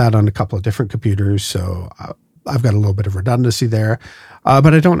 I've got that on a couple of different computers, so I've got a little bit of redundancy there,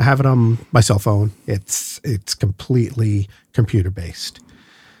 but I don't have it on my cell phone. It's completely computer-based.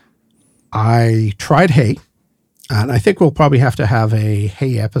 I tried Hey, and I think we'll probably have to have a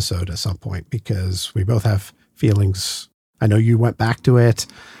Hey episode at some point because we both have feelings. I know you went back to it.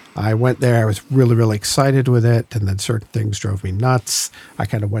 I went there. I was really, really excited with it. And then certain things drove me nuts. I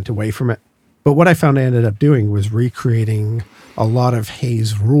kind of went away from it. But what I found I ended up doing was recreating a lot of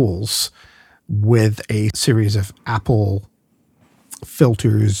Hay's rules with a series of Apple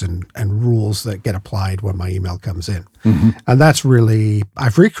filters and rules that get applied when my email comes in. And that's really,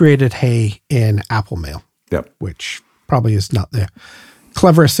 I've recreated Hay in Apple Mail, which probably is not the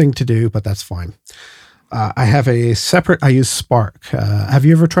cleverest thing to do, but that's fine. I have a separate, I use Spark. Have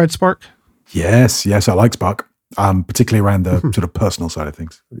you ever tried Spark? Yes, I like Spark, particularly around the sort of personal side of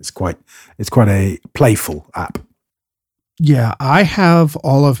things. It's quite a playful app. Yeah, I have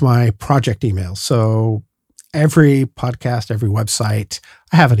all of my project emails. So every podcast, every website,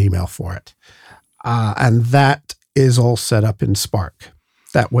 I have an email for it. And that is all set up in Spark.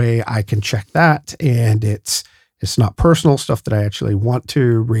 That way I can check that, and it's not personal stuff that I actually want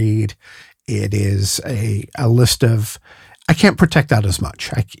to read. It is a list of, I can't protect that as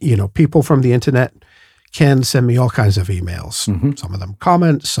much. People from the internet can send me all kinds of emails. Some of them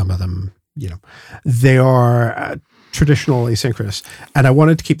comments, some of them, they are traditional asynchronous. And I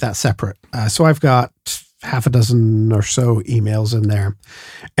wanted to keep that separate. So I've got half a dozen or so emails in there.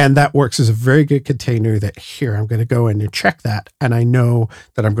 And that works as a very good container that here, I'm going to go in and check that. And I know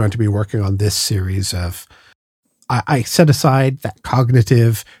that I'm going to be working on this series of, I set aside that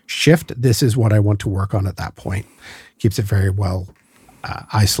cognitive shift. This is what I want to work on at that point. Keeps it very well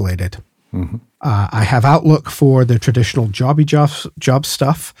isolated. I have Outlook for the traditional job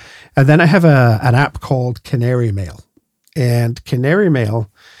stuff. And then I have an app called Canary Mail. And Canary Mail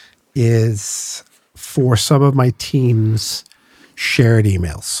is for some of my team's shared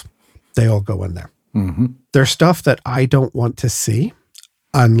emails. They all go in there. There's stuff that I don't want to see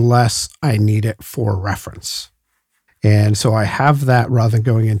unless I need it for reference. And so I have that rather than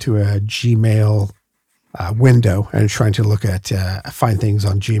going into a Gmail window and trying to look at, find things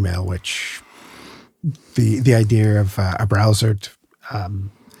on Gmail, which the idea of a browsered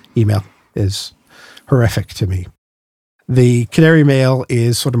email is horrific to me. The Canary Mail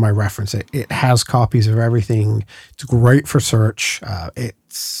is sort of my reference. It has copies of everything. It's great for search.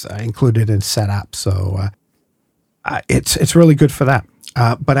 It's included in Setup. So it's really good for that.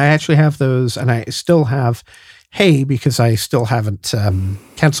 But I actually have those, and I still have Hey, because I still haven't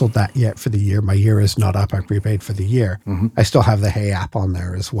canceled that yet for the year. My year is not up. I prepaid for the year. I still have the Hey app on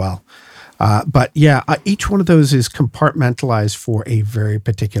there as well. But yeah, each one of those is compartmentalized for a very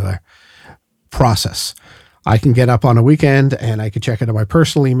particular process. I can get up on a weekend and I can check into my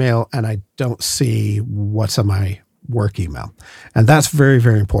personal email and I don't see what's on my work email. And that's very,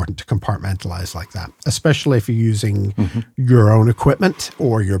 very important to compartmentalize like that, especially if you're using your own equipment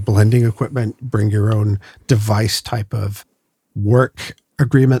or you're blending equipment, bring your own device type of work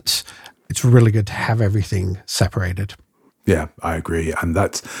agreements. It's really good to have everything separated. Yeah, I agree. And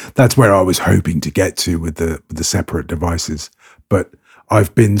that's where I was hoping to get to with the separate devices. But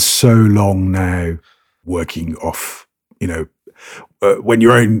I've been so long now working off, when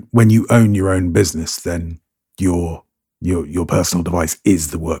you own your own business, then your personal device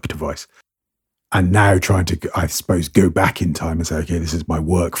is the work device. And now trying to, I suppose, go back in time and say, okay, this is my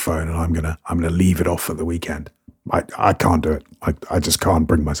work phone and I'm gonna leave it off at the weekend. I can't do it. I just can't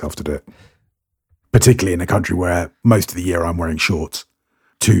bring myself to do it. Particularly in a country where most of the year I'm wearing shorts.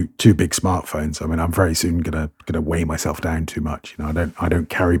 Two big smartphones. I mean, I'm very soon gonna weigh myself down too much. I don't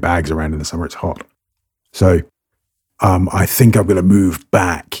carry bags around in the summer. It's hot. So I think I'm going to move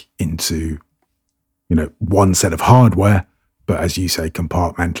back into, one set of hardware, but as you say,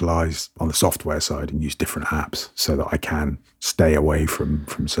 compartmentalize on the software side and use different apps so that I can stay away from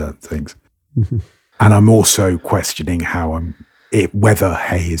certain things. And I'm also questioning whether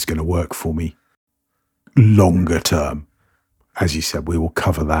Hey is going to work for me longer term. As you said, we will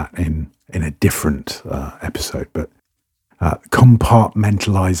cover that in a different episode, but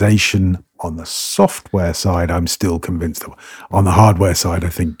compartmentalization on the software side, I'm still convinced of. On the hardware side, I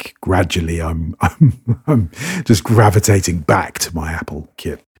think gradually I'm just gravitating back to my Apple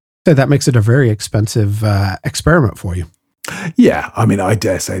kit. So that makes it a very expensive experiment for you. Yeah, I mean, I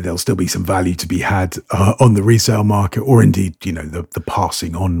dare say there'll still be some value to be had on the resale market, or indeed, the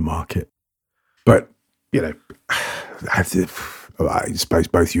passing on market. But I suppose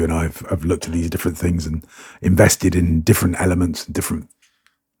both you and I have looked at these different things and invested in different elements and different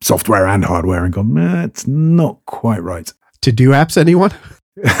software and hardware and gone, it's not quite right. To do apps, anyone?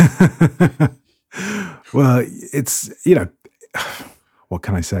 Well, it's, what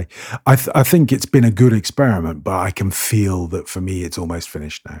can I say? I think it's been a good experiment, but I can feel that for me, it's almost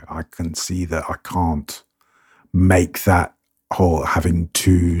finished now. I can see that I can't make that whole having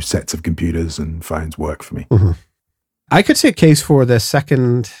two sets of computers and phones work for me. I could see a case for the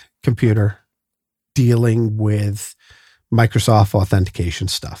second computer dealing with Microsoft authentication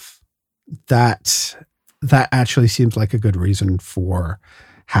stuff. that actually seems like a good reason for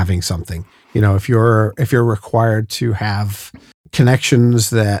having something. If you're required to have connections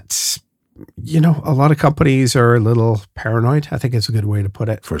that, a lot of companies are a little paranoid. I think it's a good way to put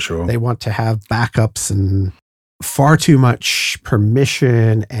it. For sure. They want to have backups and far too much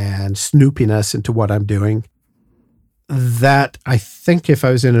permission and snoopiness into what I'm doing. That I think if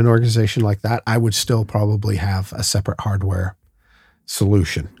I was in an organization like that, I would still probably have a separate hardware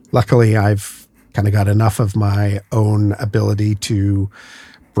solution. Luckily, I've kind of got enough of my own ability to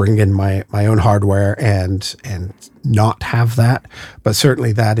bring in my own hardware and not have that. But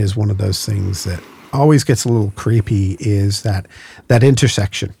certainly that is one of those things that always gets a little creepy, is that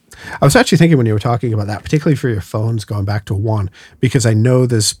intersection. I was actually thinking when you were talking about that, particularly for your phones, going back to one, because I know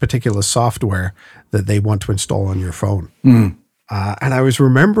this particular software that they want to install on your phone. And I was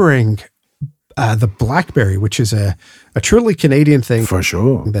remembering the BlackBerry, which is a truly Canadian thing. For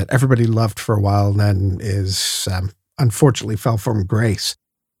sure. That everybody loved for a while and then is unfortunately fell from grace.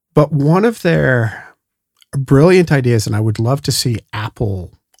 But one of their brilliant ideas, and I would love to see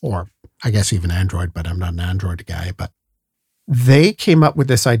Apple, or I guess even Android, but I'm not an Android guy, but they came up with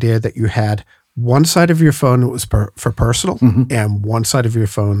this idea that you had one side of your phone that was for personal and one side of your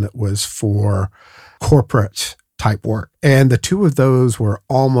phone that was for corporate type work. And the two of those were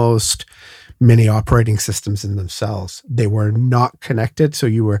almost mini operating systems in themselves. They were not connected, so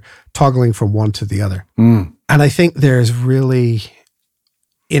you were toggling from one to the other. And I think there's really,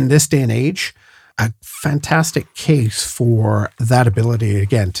 in this day and age, a fantastic case for that ability,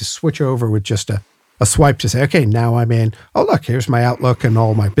 again, to switch over with just a swipe to say, okay, now I'm in, oh, look, here's my Outlook and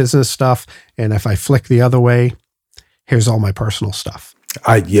all my business stuff. And if I flick the other way, here's all my personal stuff.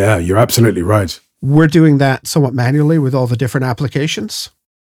 Yeah, you're absolutely right. We're doing that somewhat manually with all the different applications.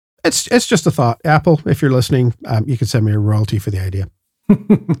 It's just a thought. Apple, if you're listening, you can send me a royalty for the idea.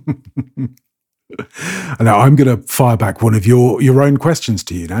 Now, I'm going to fire back one of your own questions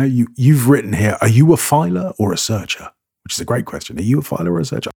to you now. You've written here, are you a filer or a searcher? Which is a great question. Are you a filer or a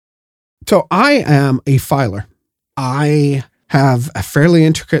searcher? So I am a filer. I have a fairly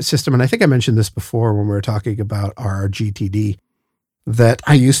intricate system, and I think I mentioned this before when we were talking about our GTD, that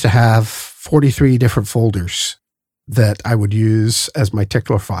I used to have 43 different folders that I would use as my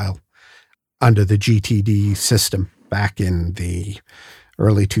tickler file under the GTD system back in the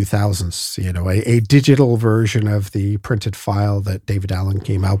early 2000s, a digital version of the printed file that David Allen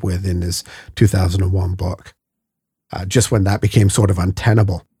came out with in his 2001 book, just when that became sort of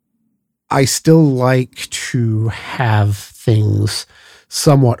untenable. I still like to have things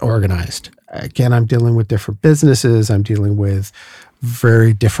somewhat organized. Again, I'm dealing with different businesses. I'm dealing with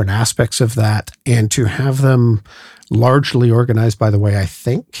very different aspects of that. And to have them largely organized by the way I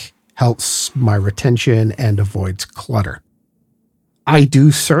think helps my retention and avoids clutter. I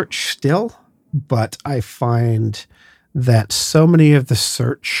do search still, but I find that so many of the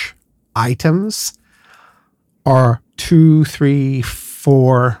search items are 2, 3,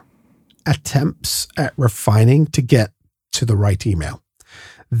 4 attempts at refining to get to the right email,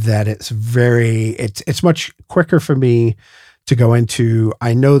 that it's much quicker for me to go into,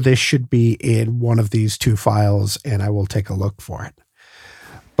 I know this should be in one of these two files and I will take a look for it.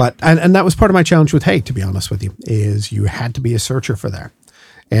 But, and that was part of my challenge with Hey, to be honest with you, is you had to be a searcher for that.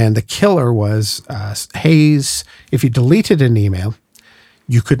 And the killer was Hayes, if you deleted an email,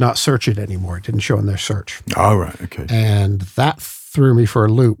 you could not search it anymore. It didn't show in their search. Oh, right. Okay. And that threw me for a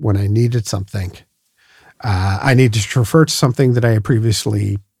loop when I needed something. I needed to refer to something that I had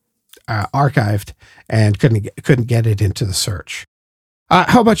previously archived and couldn't get it into the search.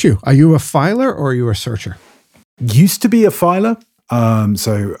 How about you? Are you a filer or are you a searcher? Used to be a filer.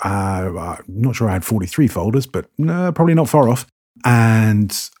 So I'm not sure I had 43 folders, but no, probably not far off.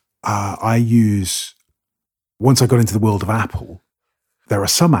 And once I got into the world of Apple, there are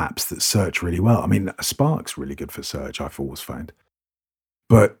some apps that search really well. I mean, Spark's really good for search, I've always found.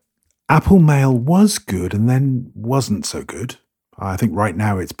 But Apple Mail was good and then wasn't so good. I think right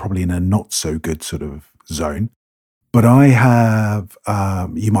now it's probably in a not so good sort of zone. But I have,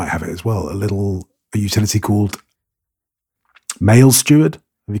 you might have it as well, a utility called Mail Steward.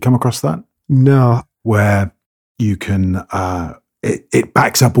 Have you come across that? No. Where you can, it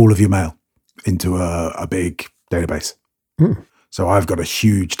backs up all of your mail into a big database. So I've got a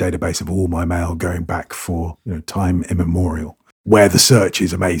huge database of all my mail going back for time immemorial, where the search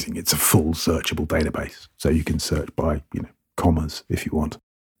is amazing. It's a full searchable database. So you can search by, commas if you want.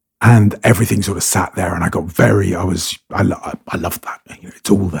 And everything sort of sat there and I love that. It's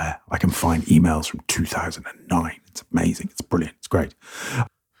all there. I can find emails from 2009. It's amazing. It's brilliant. It's great.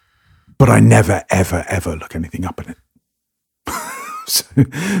 But I never, ever, ever look anything up in it.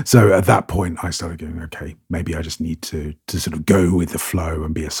 So at that point, I started going, okay, maybe I just need to sort of go with the flow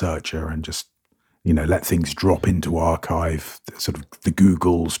and be a searcher and just, let things drop into archive, sort of the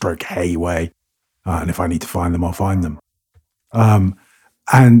Google / Hey way. And if I need to find them, I'll find them.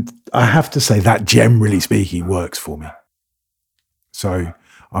 And I have to say that generally speaking works for me. So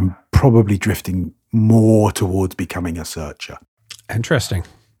I'm probably drifting more towards becoming a searcher. Interesting.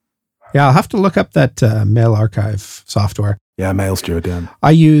 Yeah, I'll have to look up that Mail Archive software. Yeah, MailSteward, yeah.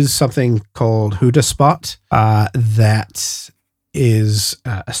 I use something called Hootspot that is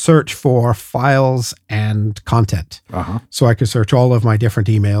a search for files and content. Uh-huh. So I can search all of my different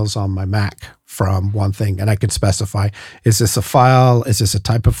emails on my Mac from one thing, and I can specify, is this a file? Is this a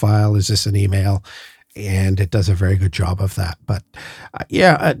type of file? Is this an email? And it does a very good job of that. But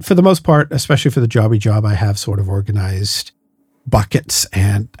for the most part, especially for the jobby job, I have sort of organized buckets,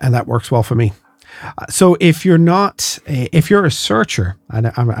 and that works well for me. So if you're a searcher,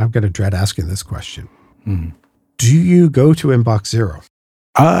 and I'm going to dread asking this question, do you go to Inbox Zero?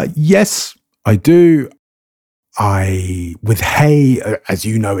 Yes, I do. With Hey, as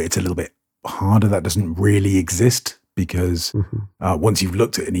you know, it's a little bit harder. That doesn't really exist because once you've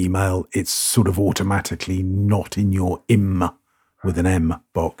looked at an email, it's sort of automatically not in your IM with an M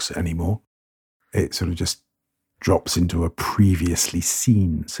box anymore. It sort of just drops into a previously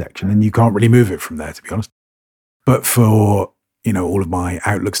seen section, and you can't really move it from there, to be honest. But for, all of my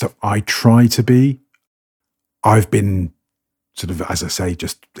Outlook stuff, I try to be. I've been sort of, as I say,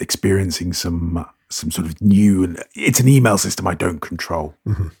 just experiencing some sort of new, and it's an email system I don't control,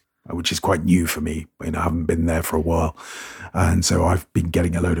 which is quite new for me. I haven't been there for a while. And so I've been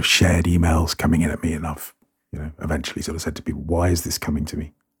getting a load of shared emails coming in at me, and I've, eventually sort of said to people, why is this coming to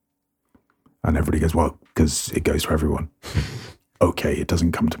me? And everybody goes, well, because it goes to everyone. Okay, it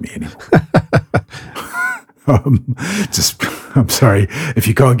doesn't come to me anymore. I'm sorry. If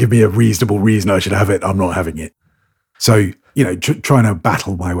you can't give me a reasonable reason I should have it, I'm not having it. So, trying to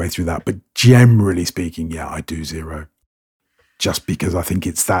battle my way through that. But generally speaking, yeah, I do zero. Just because I think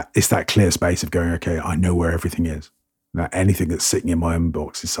it's that clear space of going, okay, I know where everything is. Now, anything that's sitting in my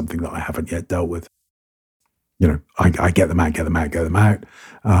inbox is something that I haven't yet dealt with. I get them out.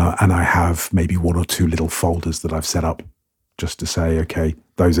 And I have maybe one or two little folders that I've set up just to say, okay,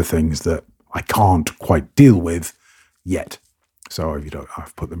 those are things that I can't quite deal with yet. So,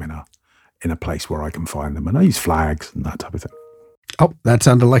 I've put them in a place where I can find them. And I use flags and that type of thing. Oh, that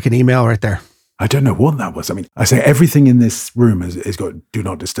sounded like an email right there. I don't know what that was. I mean, I say everything in this room has got do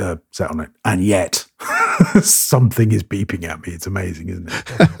not disturb set on it. And yet something is beeping at me. It's amazing, isn't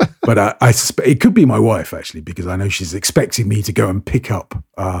it? But I suspect it could be my wife, actually, because I know she's expecting me to go and pick up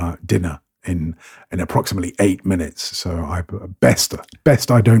dinner in approximately 8 minutes. So I best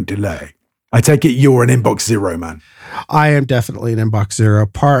I don't delay. I take it you're an Inbox Zero man. I am definitely an Inbox Zero.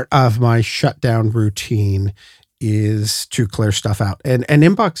 Part of my shutdown routine is to clear stuff out. And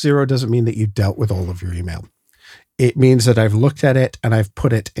Inbox Zero doesn't mean that you dealt with all of your email. It means that I've looked at it and I've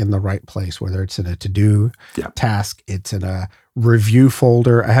put it in the right place, whether it's in a to-do task, it's in a review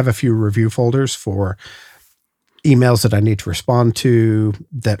folder. I have a few review folders for emails that I need to respond to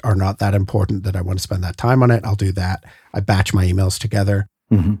that are not that important that I want to spend that time on it. I'll do that. I batch my emails together.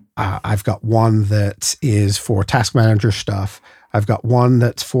 I've got one that is for task manager stuff. I've got one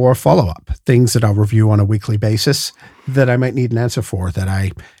that's for follow-up, things that I'll review on a weekly basis that I might need an answer for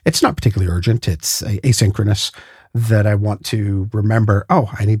it's not particularly urgent. It's asynchronous that I want to remember,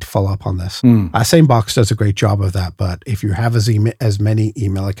 I need to follow up on this. Sanebox does a great job of that, but if you have as many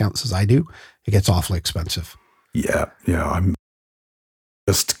email accounts as I do, it gets awfully expensive. Yeah. I'm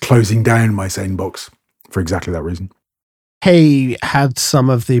just closing down my Sanebox for exactly that reason. Hey had some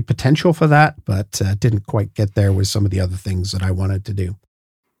of the potential for that, but didn't quite get there with some of the other things that I wanted to do.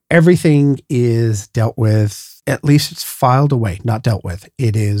 Everything is dealt with, at least it's filed away, not dealt with.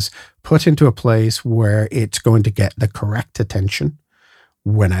 It is put into a place where it's going to get the correct attention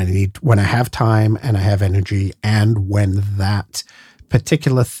when I have time and I have energy, and when that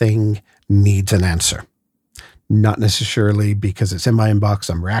particular thing needs an answer. Not necessarily because it's in my inbox,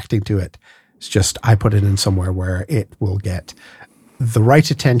 I'm reacting to it. It's just I put it in somewhere where it will get the right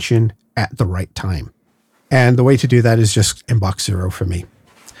attention at the right time. And the way to do that is just Inbox Zero for me,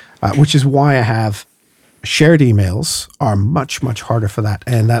 which is why I have shared emails are much, much harder for that.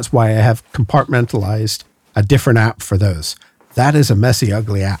 And that's why I have compartmentalized a different app for those. That is a messy,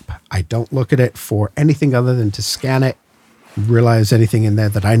 ugly app. I don't look at it for anything other than to scan it, realize anything in there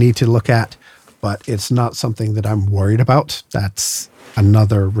that I need to look at, but it's not something that I'm worried about. That's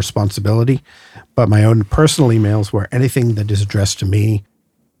another responsibility. But my own personal emails, where anything that is addressed to me,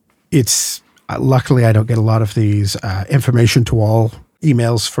 Luckily, I don't get a lot of these information to all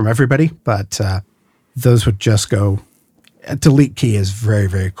emails from everybody, but those would just go. A delete key is very,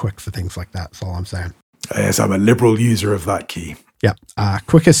 very quick for things like that. That's all I'm saying. Yes, I'm a liberal user of that key. Yeah.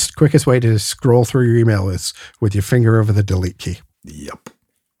 Quickest way to scroll through your email is with your finger over the delete key. Yep.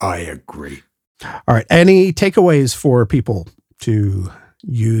 I agree. All right. Any takeaways for people to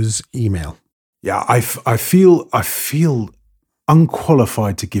use email? Yeah, I feel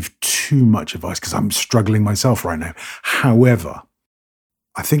unqualified to give too much advice because I'm struggling myself right now. However,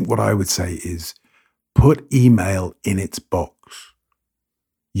 I think what I would say is put email in its box.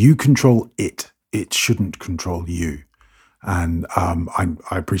 You control it. It shouldn't control you. And I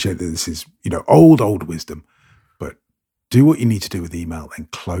appreciate that this is, old wisdom, but do what you need to do with email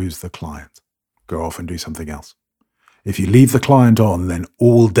and close the client. Go off and do something else. If you leave the client on, then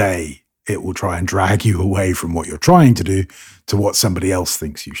all day it will try and drag you away from what you're trying to do to what somebody else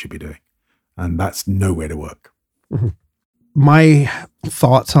thinks you should be doing. And that's nowhere to work. Mm-hmm. My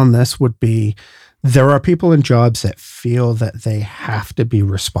thoughts on this would be there are people in jobs that feel that they have to be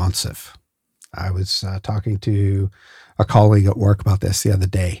responsive. I was talking to a colleague at work about this the other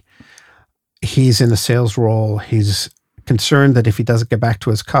day. He's in a sales role. He's concerned that if he doesn't get back to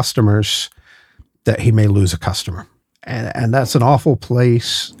his customers, that he may lose a customer. And that's an awful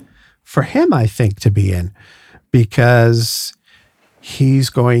place for him, I think, to be in, because he's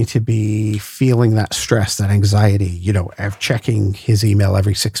going to be feeling that stress, that anxiety, of checking his email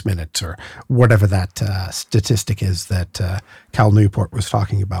every 6 minutes or whatever that statistic is that Cal Newport was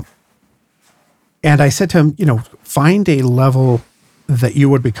talking about. And I said to him, find a level that you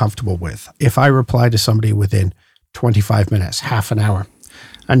would be comfortable with. If I reply to somebody within 25 minutes, half an hour,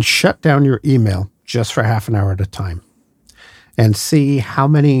 and shut down your email just for half an hour at a time and see how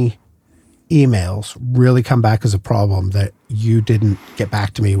many emails really come back as a problem that you didn't get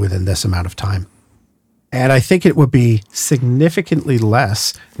back to me within this amount of time. And I think it would be significantly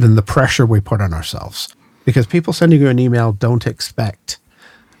less than the pressure we put on ourselves, because people sending you an email don't expect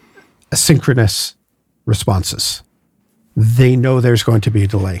asynchronous responses. They know there's going to be a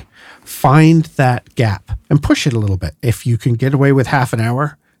delay. Find that gap and push it a little bit. If you can get away with half an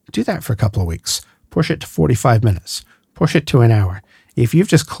hour, do that for a couple of weeks. Push it to 45 minutes. Push it to an hour. If you've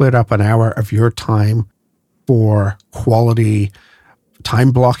just cleared up an hour of your time for quality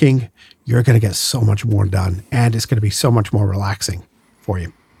time blocking, you're going to get so much more done, and it's going to be so much more relaxing for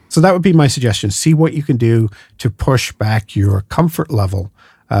you. So that would be my suggestion. See what you can do to push back your comfort level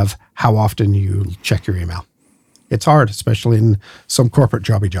of how often you check your email. It's hard, especially in some corporate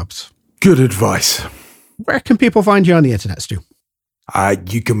jobs. Good advice. Where can people find you on the internet, Stu?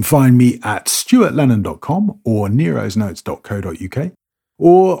 You can find me at stuartlennon.com or nerosnotes.co.uk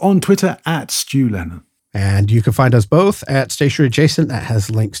or on Twitter at StuLennon. And you can find us both at Stationery Adjacent. That has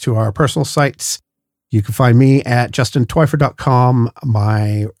links to our personal sites. You can find me at justintwyford.com.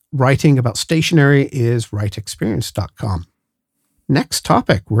 My writing about stationery is writeexperience.com. Next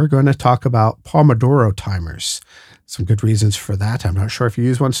topic, we're going to talk about Pomodoro timers. Some good reasons for that. I'm not sure if you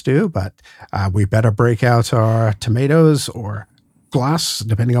use one, Stu, but we better break out our tomatoes or glass,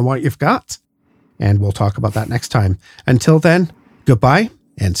 depending on what you've got. And we'll talk about that next time. Until then, goodbye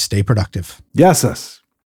and stay productive. Yes,